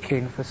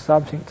seeking for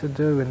something to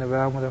do in the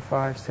realm of the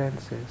five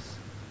senses,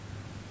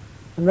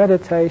 the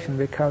meditation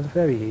becomes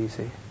very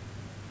easy.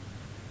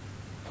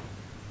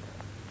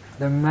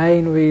 The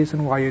main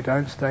reason why you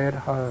don't stay at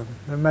home,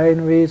 the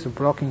main reason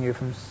blocking you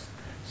from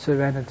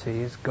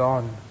serenity is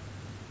gone.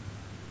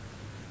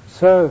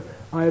 So,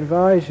 I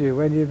advise you,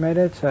 when you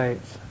meditate,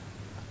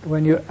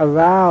 when you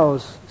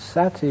arouse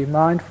sati,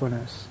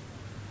 mindfulness,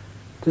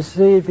 to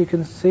see if you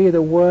can see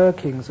the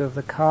workings of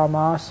the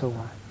karma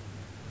asava.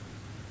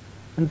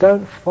 And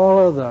don't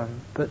follow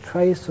them, but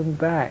trace them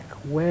back.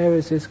 Where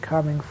is this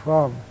coming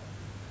from?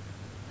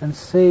 And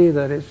see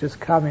that it's just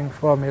coming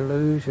from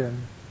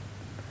illusion.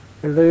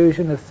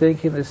 Illusion of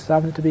thinking there's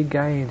something to be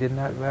gained in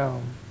that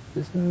realm.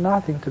 There's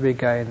nothing to be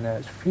gained there.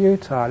 It's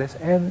futile, it's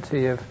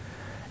empty of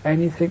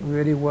anything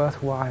really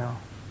worthwhile.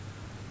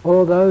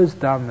 All those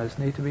dhammas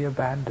need to be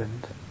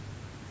abandoned.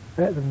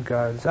 Let them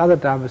go. There's other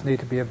dhammas need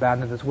to be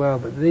abandoned as well,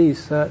 but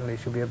these certainly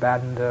should be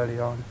abandoned early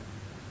on.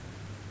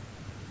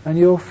 And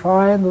you'll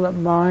find that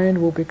mind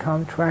will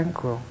become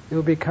tranquil. It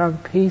will become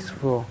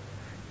peaceful.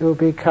 It will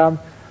become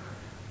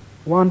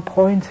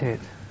one-pointed.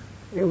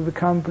 It will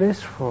become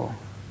blissful.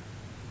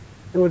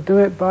 It will do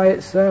it by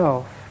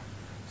itself.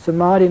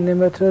 Samadhi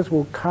nimittas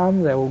will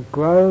come, they will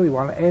grow, you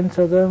want to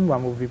enter them,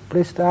 one will be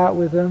blissed out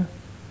with them.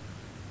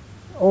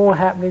 All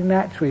happening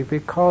naturally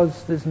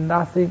because there's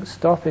nothing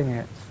stopping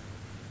it.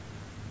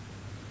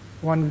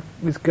 One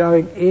is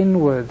going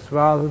inwards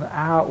rather than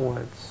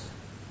outwards.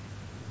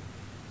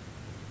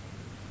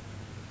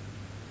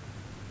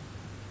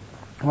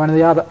 One of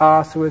the other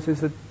asavas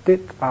is the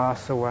dit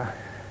asava,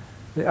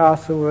 the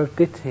asava of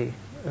ditthi,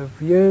 of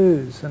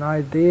views and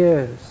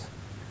ideas,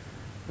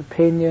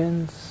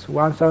 opinions,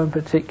 one's own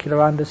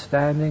particular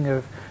understanding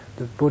of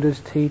the Buddha's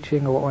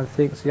teaching, or what one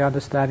thinks the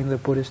understanding of the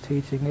Buddha's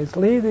teaching is.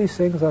 Leave these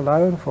things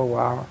alone for a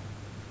while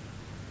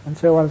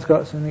until one's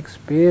got some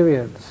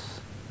experience.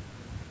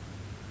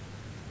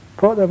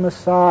 Put them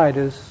aside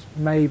as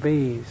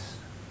maybes,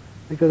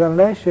 because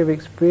unless you've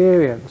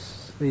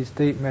experienced these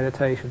deep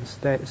meditation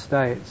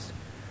states,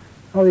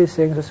 all these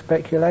things are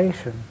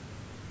speculation.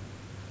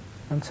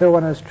 Until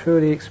one has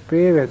truly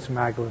experienced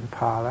Magga and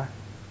Phala,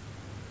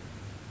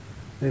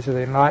 these are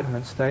the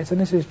enlightenment states, and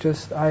this is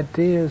just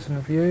ideas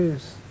and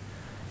views.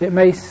 It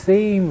may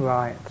seem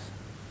right,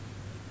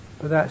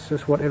 but that's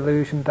just what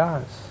illusion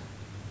does.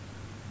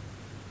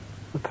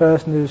 The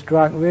person who's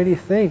drunk really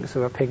thinks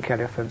there are pink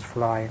elephants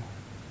flying,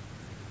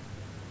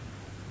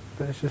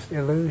 but it's just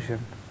illusion.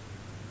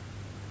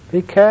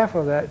 Be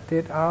careful of that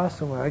dit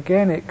asava.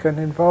 Again, it can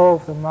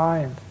involve the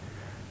mind.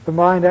 The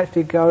mind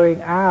actually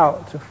going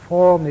out to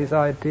form these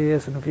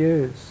ideas and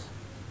views.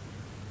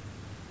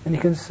 And you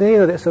can see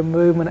that it's a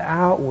movement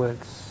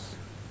outwards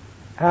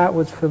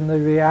from the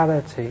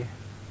reality.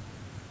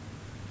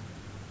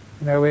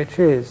 You know, which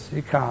is,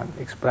 you can't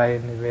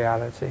explain the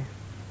reality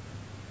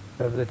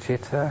of the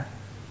citta.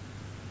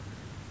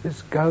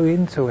 Just go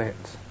into it,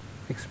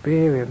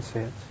 experience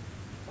it.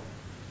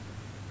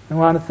 And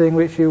one thing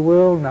which you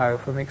will know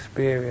from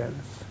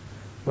experience,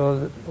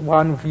 well,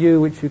 one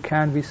view which you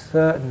can be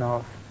certain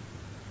of,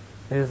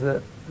 is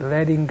that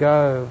letting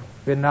go,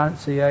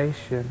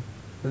 renunciation,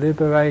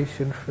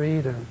 liberation,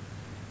 freedom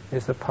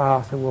is the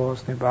path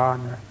towards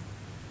Nibbana.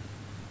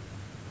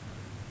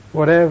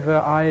 Whatever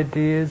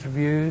ideas,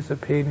 views,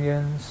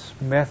 opinions,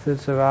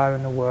 methods there are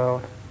in the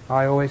world,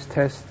 I always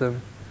test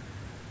them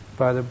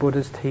by the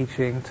Buddha's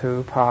teaching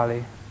to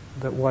Pali,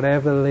 that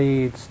whatever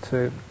leads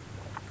to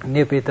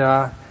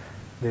nibbida,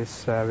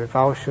 this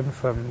revulsion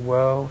from the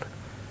world,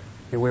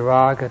 the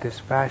viraga,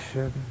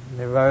 dispassion,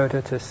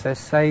 nirodha, to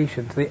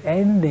cessation, to the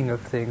ending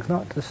of things,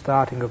 not to the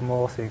starting of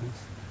more things,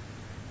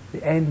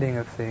 the ending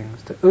of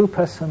things, to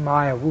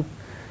upasamaya,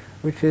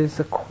 which is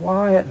the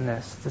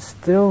quietness, the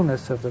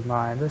stillness of the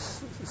mind, the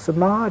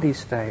samadhi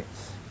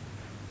states.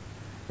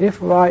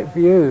 If right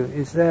view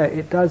is there,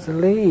 it does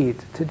lead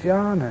to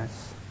jhanas.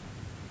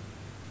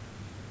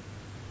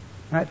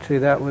 Actually,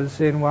 that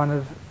was in one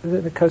of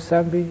the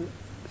Kosambi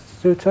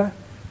Sutta,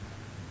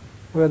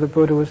 where the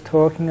Buddha was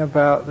talking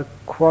about the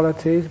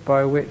qualities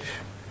by which,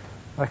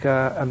 like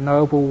a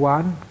noble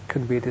one,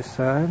 can be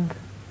discerned.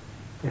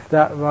 If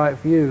that right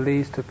view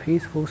leads to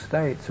peaceful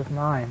states of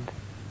mind,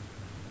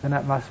 then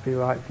that must be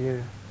right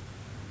view.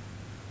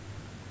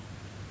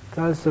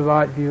 Does the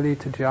right view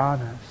lead to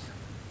jhanas?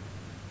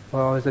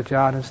 Or is the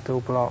jhana still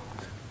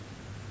blocked?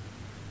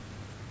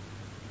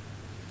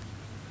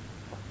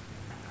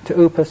 To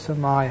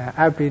upasamaya,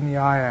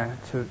 abhinyaya,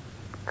 to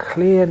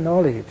clear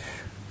knowledge,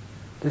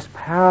 this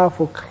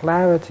powerful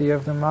clarity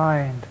of the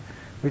mind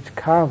which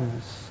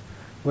comes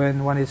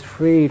when one is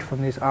freed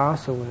from these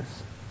asavas.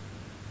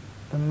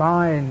 The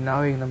mind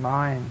knowing the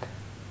mind.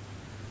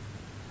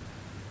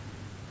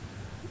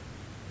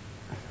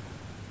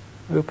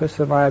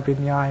 Upasamaya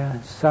abhinyaya,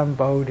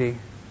 sambodhi,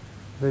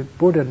 the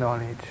Buddha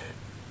knowledge,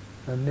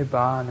 the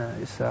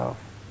nibbana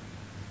itself,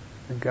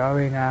 the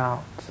going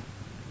out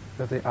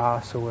of the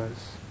asavas,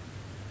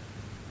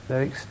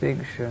 their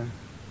extinction,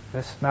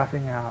 their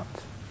snuffing out.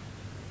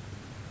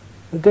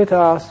 The ditta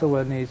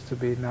asava needs to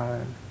be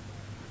known.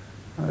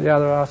 The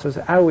other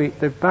asavas,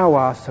 the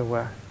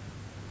bhavasava,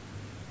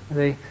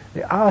 the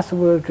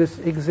asava of just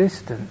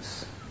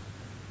existence.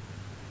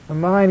 The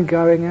mind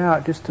going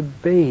out just to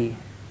be,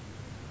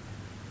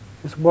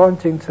 just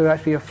wanting to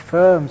actually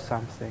affirm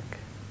something.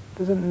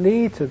 Doesn't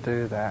need to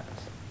do that.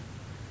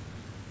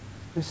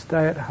 Just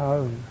stay at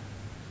home.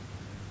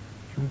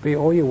 You can be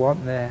all you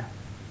want there.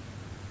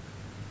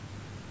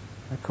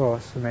 Of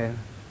course,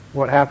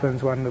 what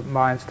happens when the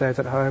mind stays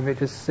at home? It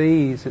just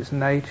sees its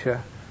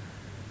nature.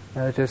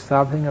 There's just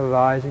something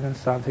arising and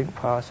something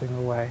passing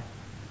away.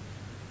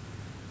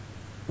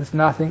 There's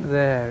nothing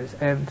there. It's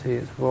empty.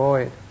 It's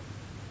void.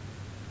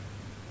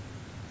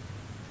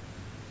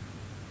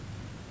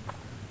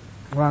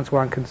 Once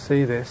one can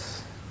see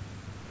this,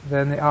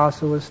 then the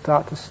asavas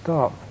start to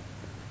stop.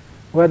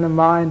 When the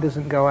mind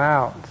doesn't go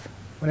out,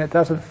 when it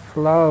doesn't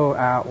flow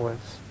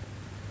outwards,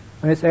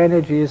 when its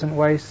energy isn't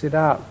wasted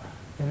up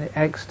in the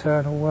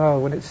external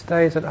world, when it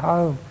stays at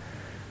home,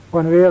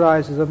 one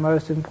realizes the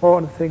most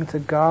important thing to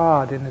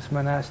guard in this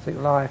monastic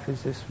life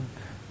is this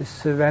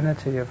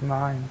serenity of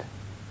mind.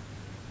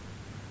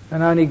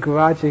 And only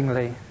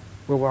grudgingly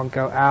will one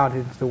go out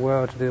into the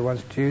world to do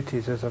one's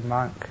duties as a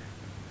monk.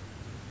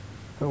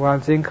 But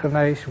one's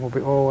inclination will be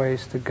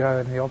always to go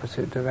in the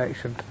opposite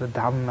direction, to the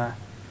Dhamma,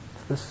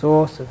 to the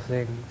source of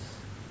things.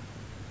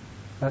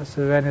 That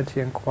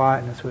serenity and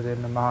quietness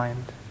within the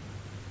mind.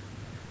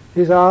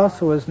 These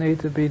asavas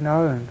need to be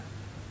known.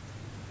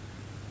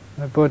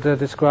 The Buddha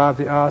described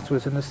the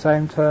asavas in the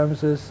same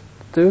terms as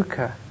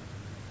dukkha.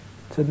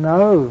 To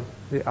know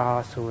the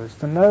asavas,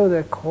 to know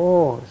their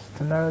cause,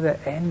 to know their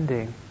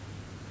ending,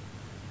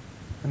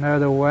 to know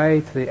the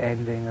way to the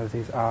ending of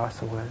these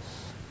asavas.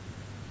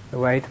 The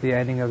way to the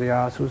ending of the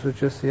asavas was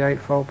just the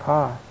Eightfold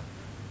Path.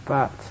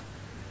 But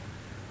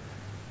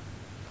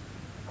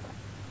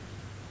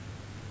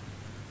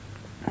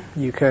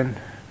you can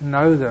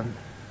know them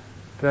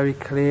very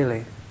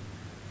clearly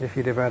if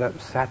you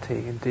develop sati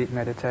in deep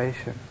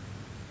meditation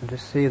and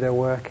just see they're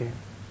working.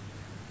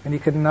 And you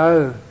can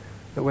know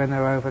that when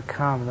they're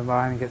overcome, the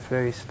mind gets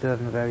very still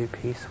and very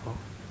peaceful.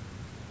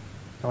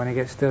 And when it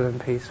gets still and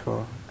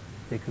peaceful,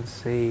 you can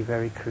see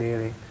very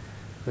clearly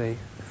the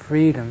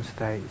freedom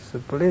states, the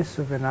bliss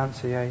of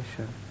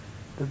renunciation,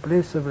 the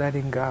bliss of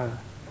letting go.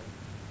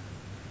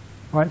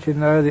 Once you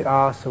know the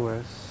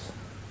asavas,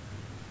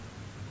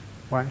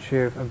 once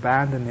you've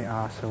abandoned the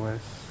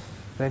asavas,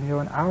 then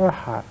you're an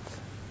arahat,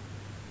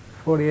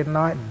 fully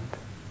enlightened.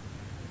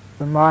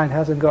 The mind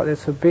hasn't got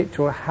this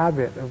habitual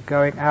habit of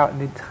going out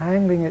and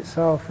entangling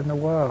itself in the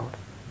world.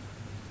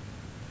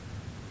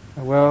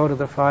 The world of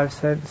the five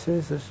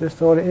senses, that's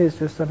just all it is,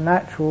 just a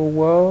natural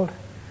world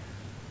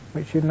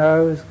which you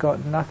know has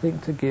got nothing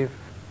to give.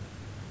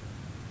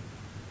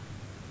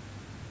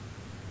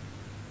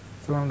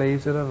 So one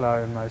leaves it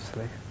alone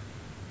mostly.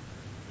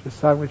 Just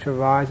something which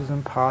arises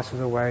and passes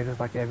away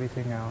just like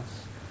everything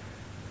else.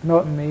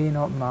 Not me,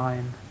 not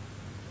mine.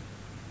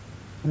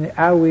 And the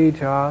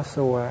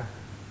avijja,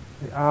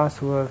 the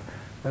asava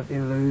of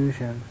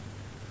illusion,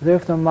 as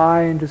if the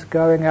mind is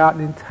going out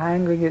and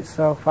entangling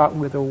itself up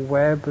with a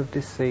web of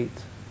deceit.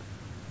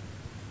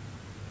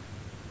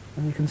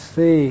 And you can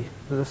see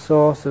that the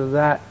source of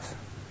that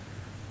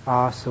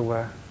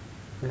asava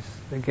is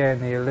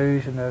again the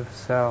illusion of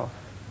self,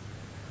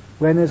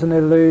 When there's an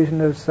illusion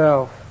of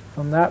self,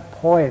 from that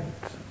point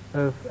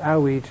of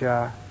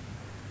avijja,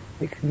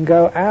 it can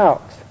go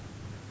out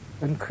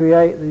and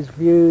create these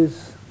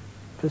views,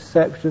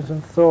 perceptions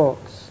and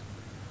thoughts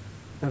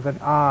of an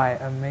I,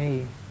 a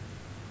me.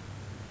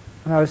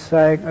 And I was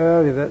saying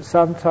earlier that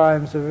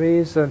sometimes the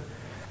reason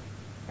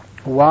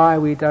why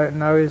we don't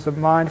know is the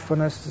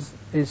mindfulness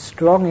is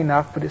strong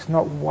enough, but it's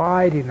not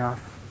wide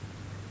enough.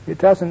 It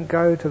doesn't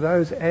go to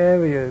those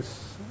areas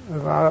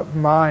of our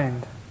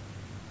mind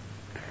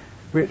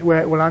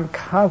where it will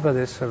uncover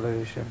this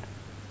illusion.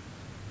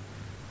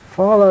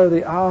 Follow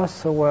the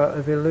asava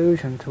of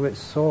illusion to its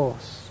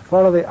source.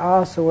 Follow the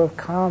asava of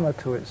karma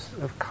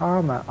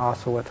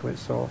asava to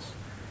its source.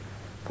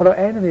 Follow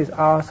any of these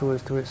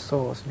asavas to its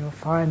source, and you'll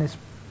find this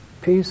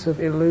piece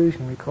of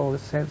illusion we call the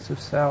sense of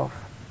self.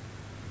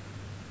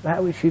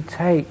 That which you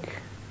take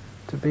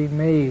to be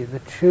me, the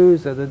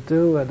chooser, the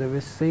doer, the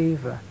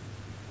receiver.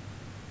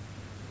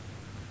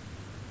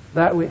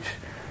 That which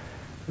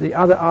the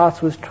other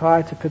asavas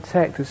try to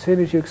protect. As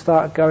soon as you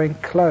start going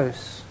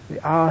close, the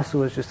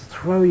asavas just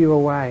throw you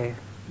away,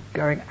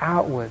 going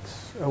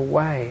outwards,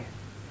 away,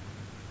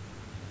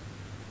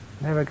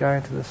 never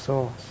going to the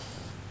source.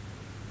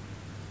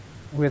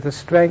 With the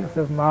strength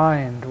of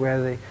mind,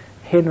 where the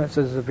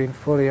hindrances have been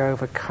fully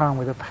overcome,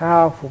 with a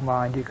powerful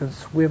mind you can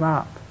swim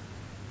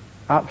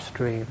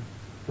upstream.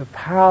 The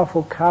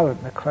powerful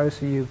current, the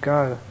closer you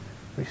go,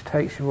 which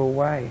takes you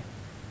away.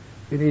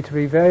 You need to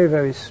be very,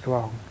 very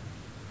strong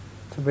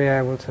to be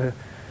able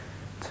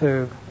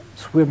to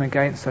swim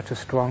against such a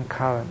strong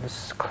current.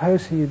 The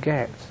closer you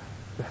get,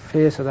 the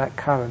fiercer that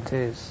current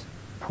is,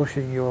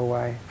 pushing you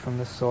away from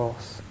the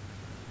source.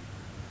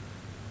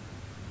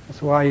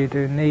 That's why you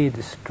do need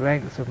the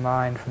strength of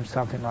mind from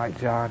something like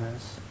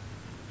jhanas,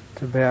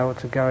 to be able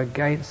to go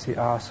against the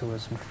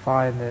asavas and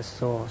find their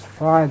source,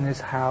 find this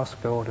house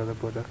builder, the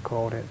Buddha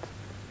called it,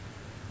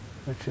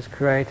 which has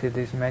created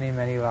these many,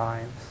 many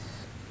lives,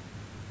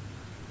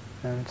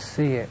 and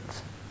see it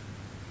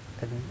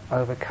and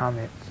overcome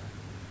it.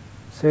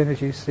 As soon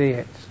as you see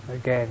it,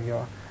 again,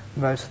 you're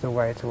most of the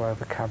way to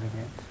overcoming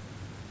it.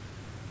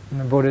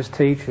 And the Buddha's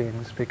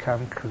teachings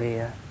become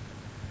clear.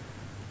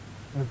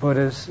 The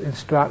Buddha's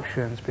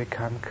instructions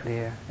become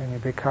clear, and you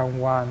become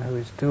one who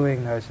is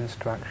doing those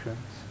instructions,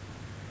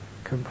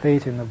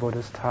 completing the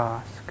Buddha's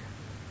task,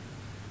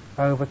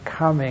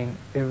 overcoming,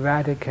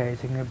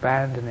 eradicating,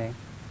 abandoning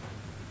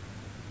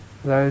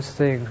those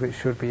things which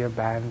should be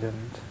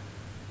abandoned.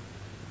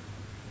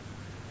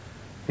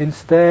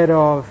 Instead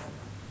of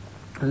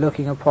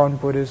looking upon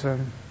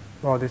Buddhism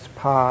or this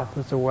path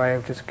as a way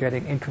of just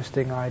getting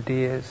interesting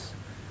ideas,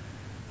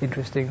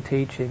 interesting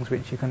teachings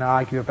which you can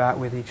argue about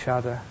with each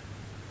other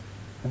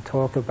and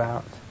talk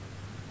about,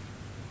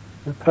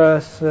 the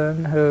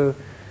person who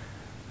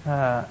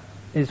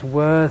is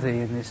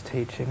worthy in this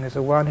teaching is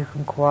the one who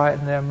can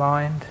quieten their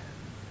mind,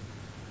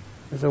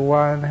 is the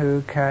one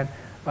who can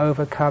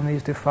overcome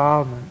these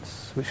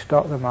defilements which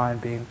stop the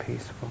mind being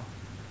peaceful.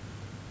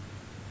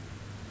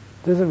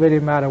 It doesn't really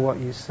matter what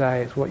you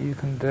say, it's what you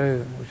can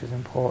do which is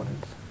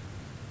important.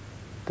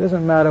 It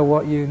doesn't matter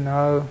what you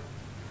know,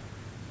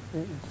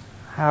 it's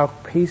how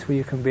peaceful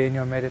you can be in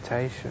your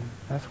meditation.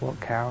 That's what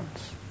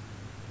counts.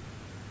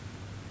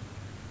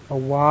 A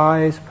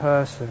wise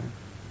person,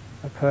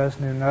 a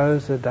person who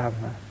knows the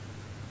Dhamma,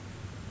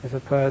 is a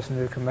person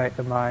who can make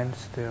the mind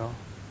still,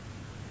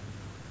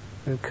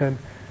 who can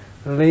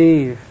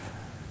leave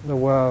the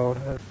world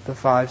of the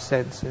five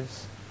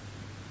senses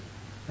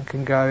and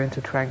can go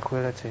into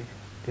tranquility,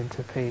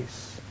 into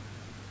peace,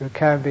 who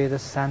can be the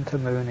Santa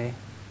Muni,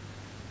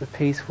 the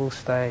peaceful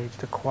stage,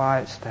 the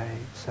quiet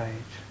stage.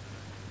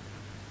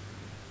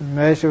 The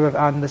measure of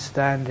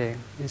understanding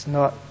is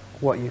not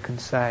what you can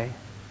say.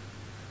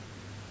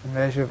 The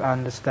measure of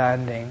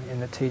understanding in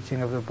the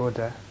teaching of the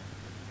Buddha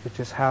is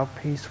just how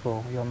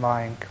peaceful your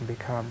mind can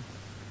become,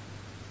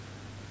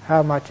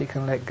 how much it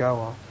can let go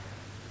of,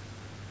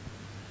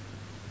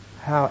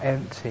 how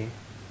empty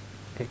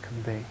it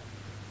can be.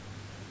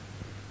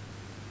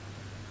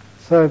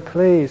 So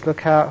please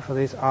look out for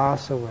these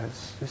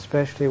asavas,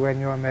 especially when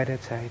you are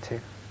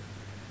meditating.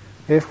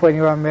 If when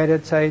you are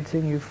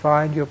meditating you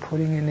find you're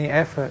putting in the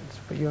effort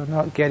but you're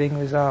not getting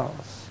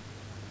results,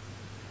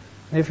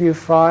 if you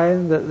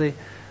find that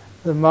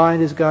the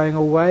mind is going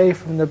away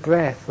from the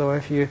breath, or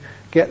if you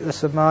get the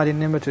samadhi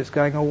nimitta, it's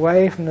going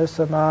away from the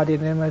samadhi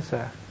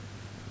nimitta,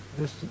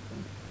 just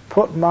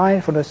put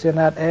mindfulness in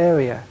that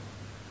area,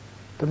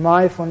 the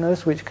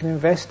mindfulness which can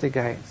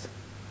investigate,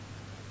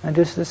 and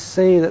just to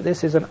see that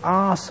this is an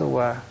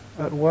asava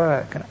at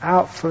work, an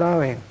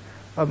outflowing,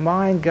 a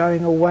mind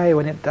going away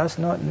when it does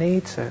not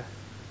need to.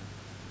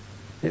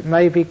 It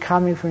may be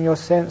coming from your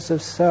sense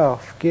of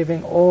self,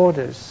 giving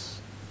orders,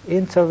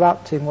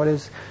 interrupting what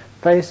is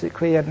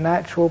basically a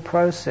natural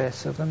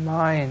process of the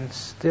mind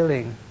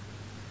stilling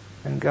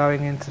and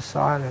going into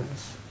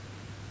silence.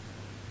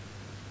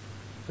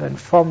 Then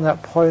from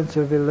that point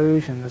of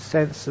illusion, the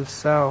sense of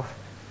self,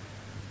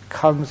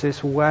 comes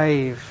this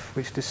wave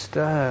which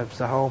disturbs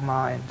the whole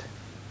mind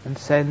and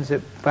sends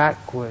it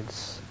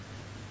backwards,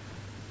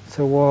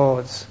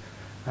 towards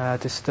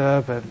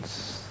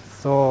disturbance,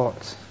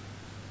 thought,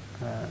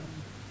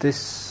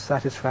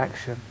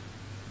 dissatisfaction,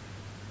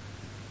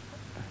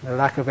 the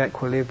lack of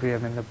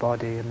equilibrium in the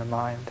body and the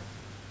mind.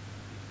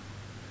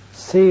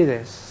 See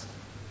this,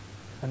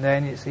 and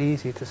then it's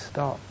easy to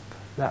stop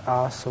that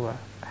asava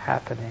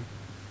happening.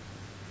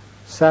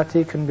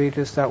 Sati can be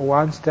just that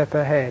one step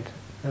ahead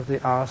of the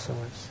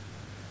asavas.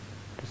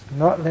 Just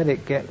not let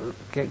it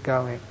get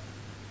going.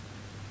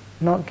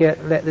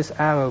 Let this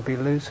arrow be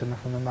loosened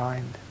from the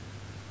mind.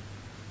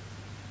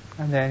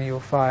 And then you'll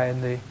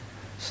find the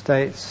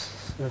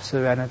states of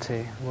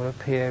serenity will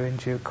appear in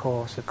due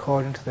course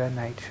according to their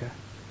nature.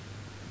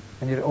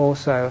 And you've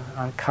also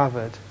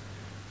uncovered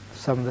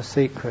some of the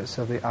secrets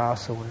of the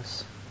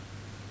asavas.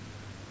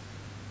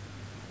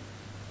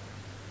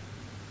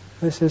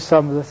 This is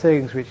some of the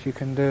things which you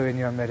can do in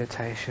your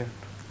meditation.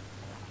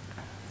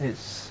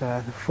 It's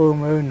the full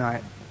moon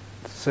night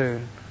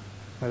soon,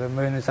 where the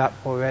moon is up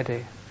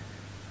already.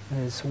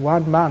 There's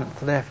 1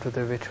 month left of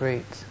the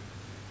retreat.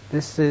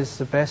 This is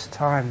the best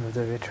time of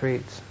the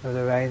retreat, of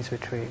the rains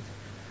retreat.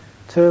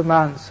 2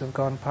 months have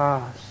gone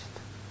past.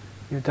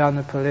 You've done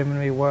the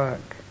preliminary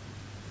work.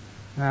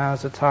 Now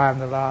is the time,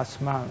 the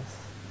last month,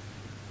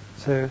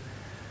 to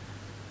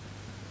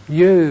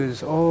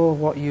use all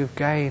what you've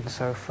gained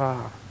so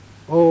far,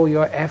 all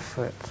your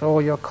efforts,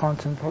 all your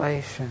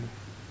contemplation,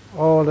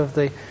 all of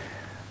the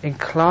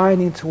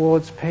inclining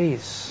towards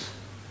peace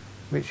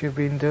which you've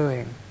been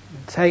doing.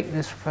 Take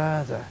this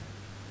further.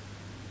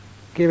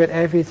 Give it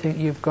everything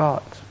you've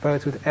got,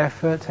 both with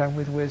effort and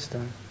with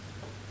wisdom.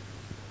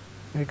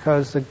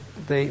 Because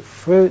the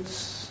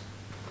fruits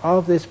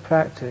of this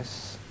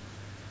practice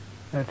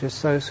are just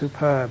so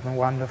superb and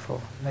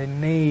wonderful. They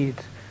need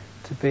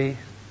to be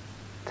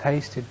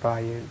tasted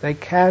by you. They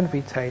can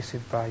be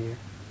tasted by you.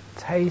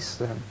 Taste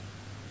them.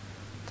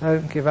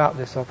 Don't give up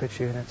this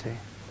opportunity.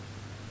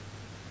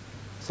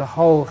 There's a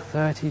whole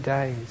 30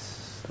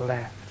 days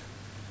left.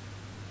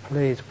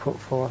 Please put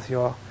forth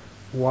your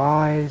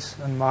wise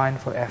and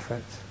mindful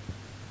effort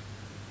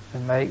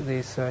and make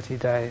these 30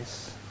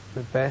 days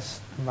the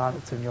best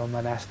month in your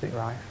monastic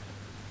life.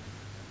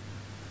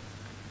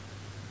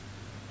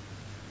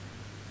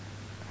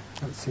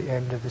 That's the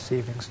end of this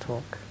evening's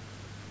talk.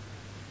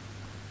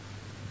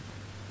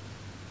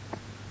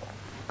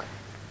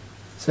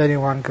 Has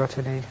anyone got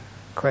any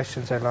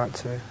questions they'd like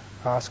to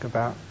ask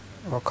about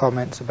or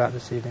comments about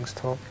this evening's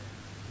talk?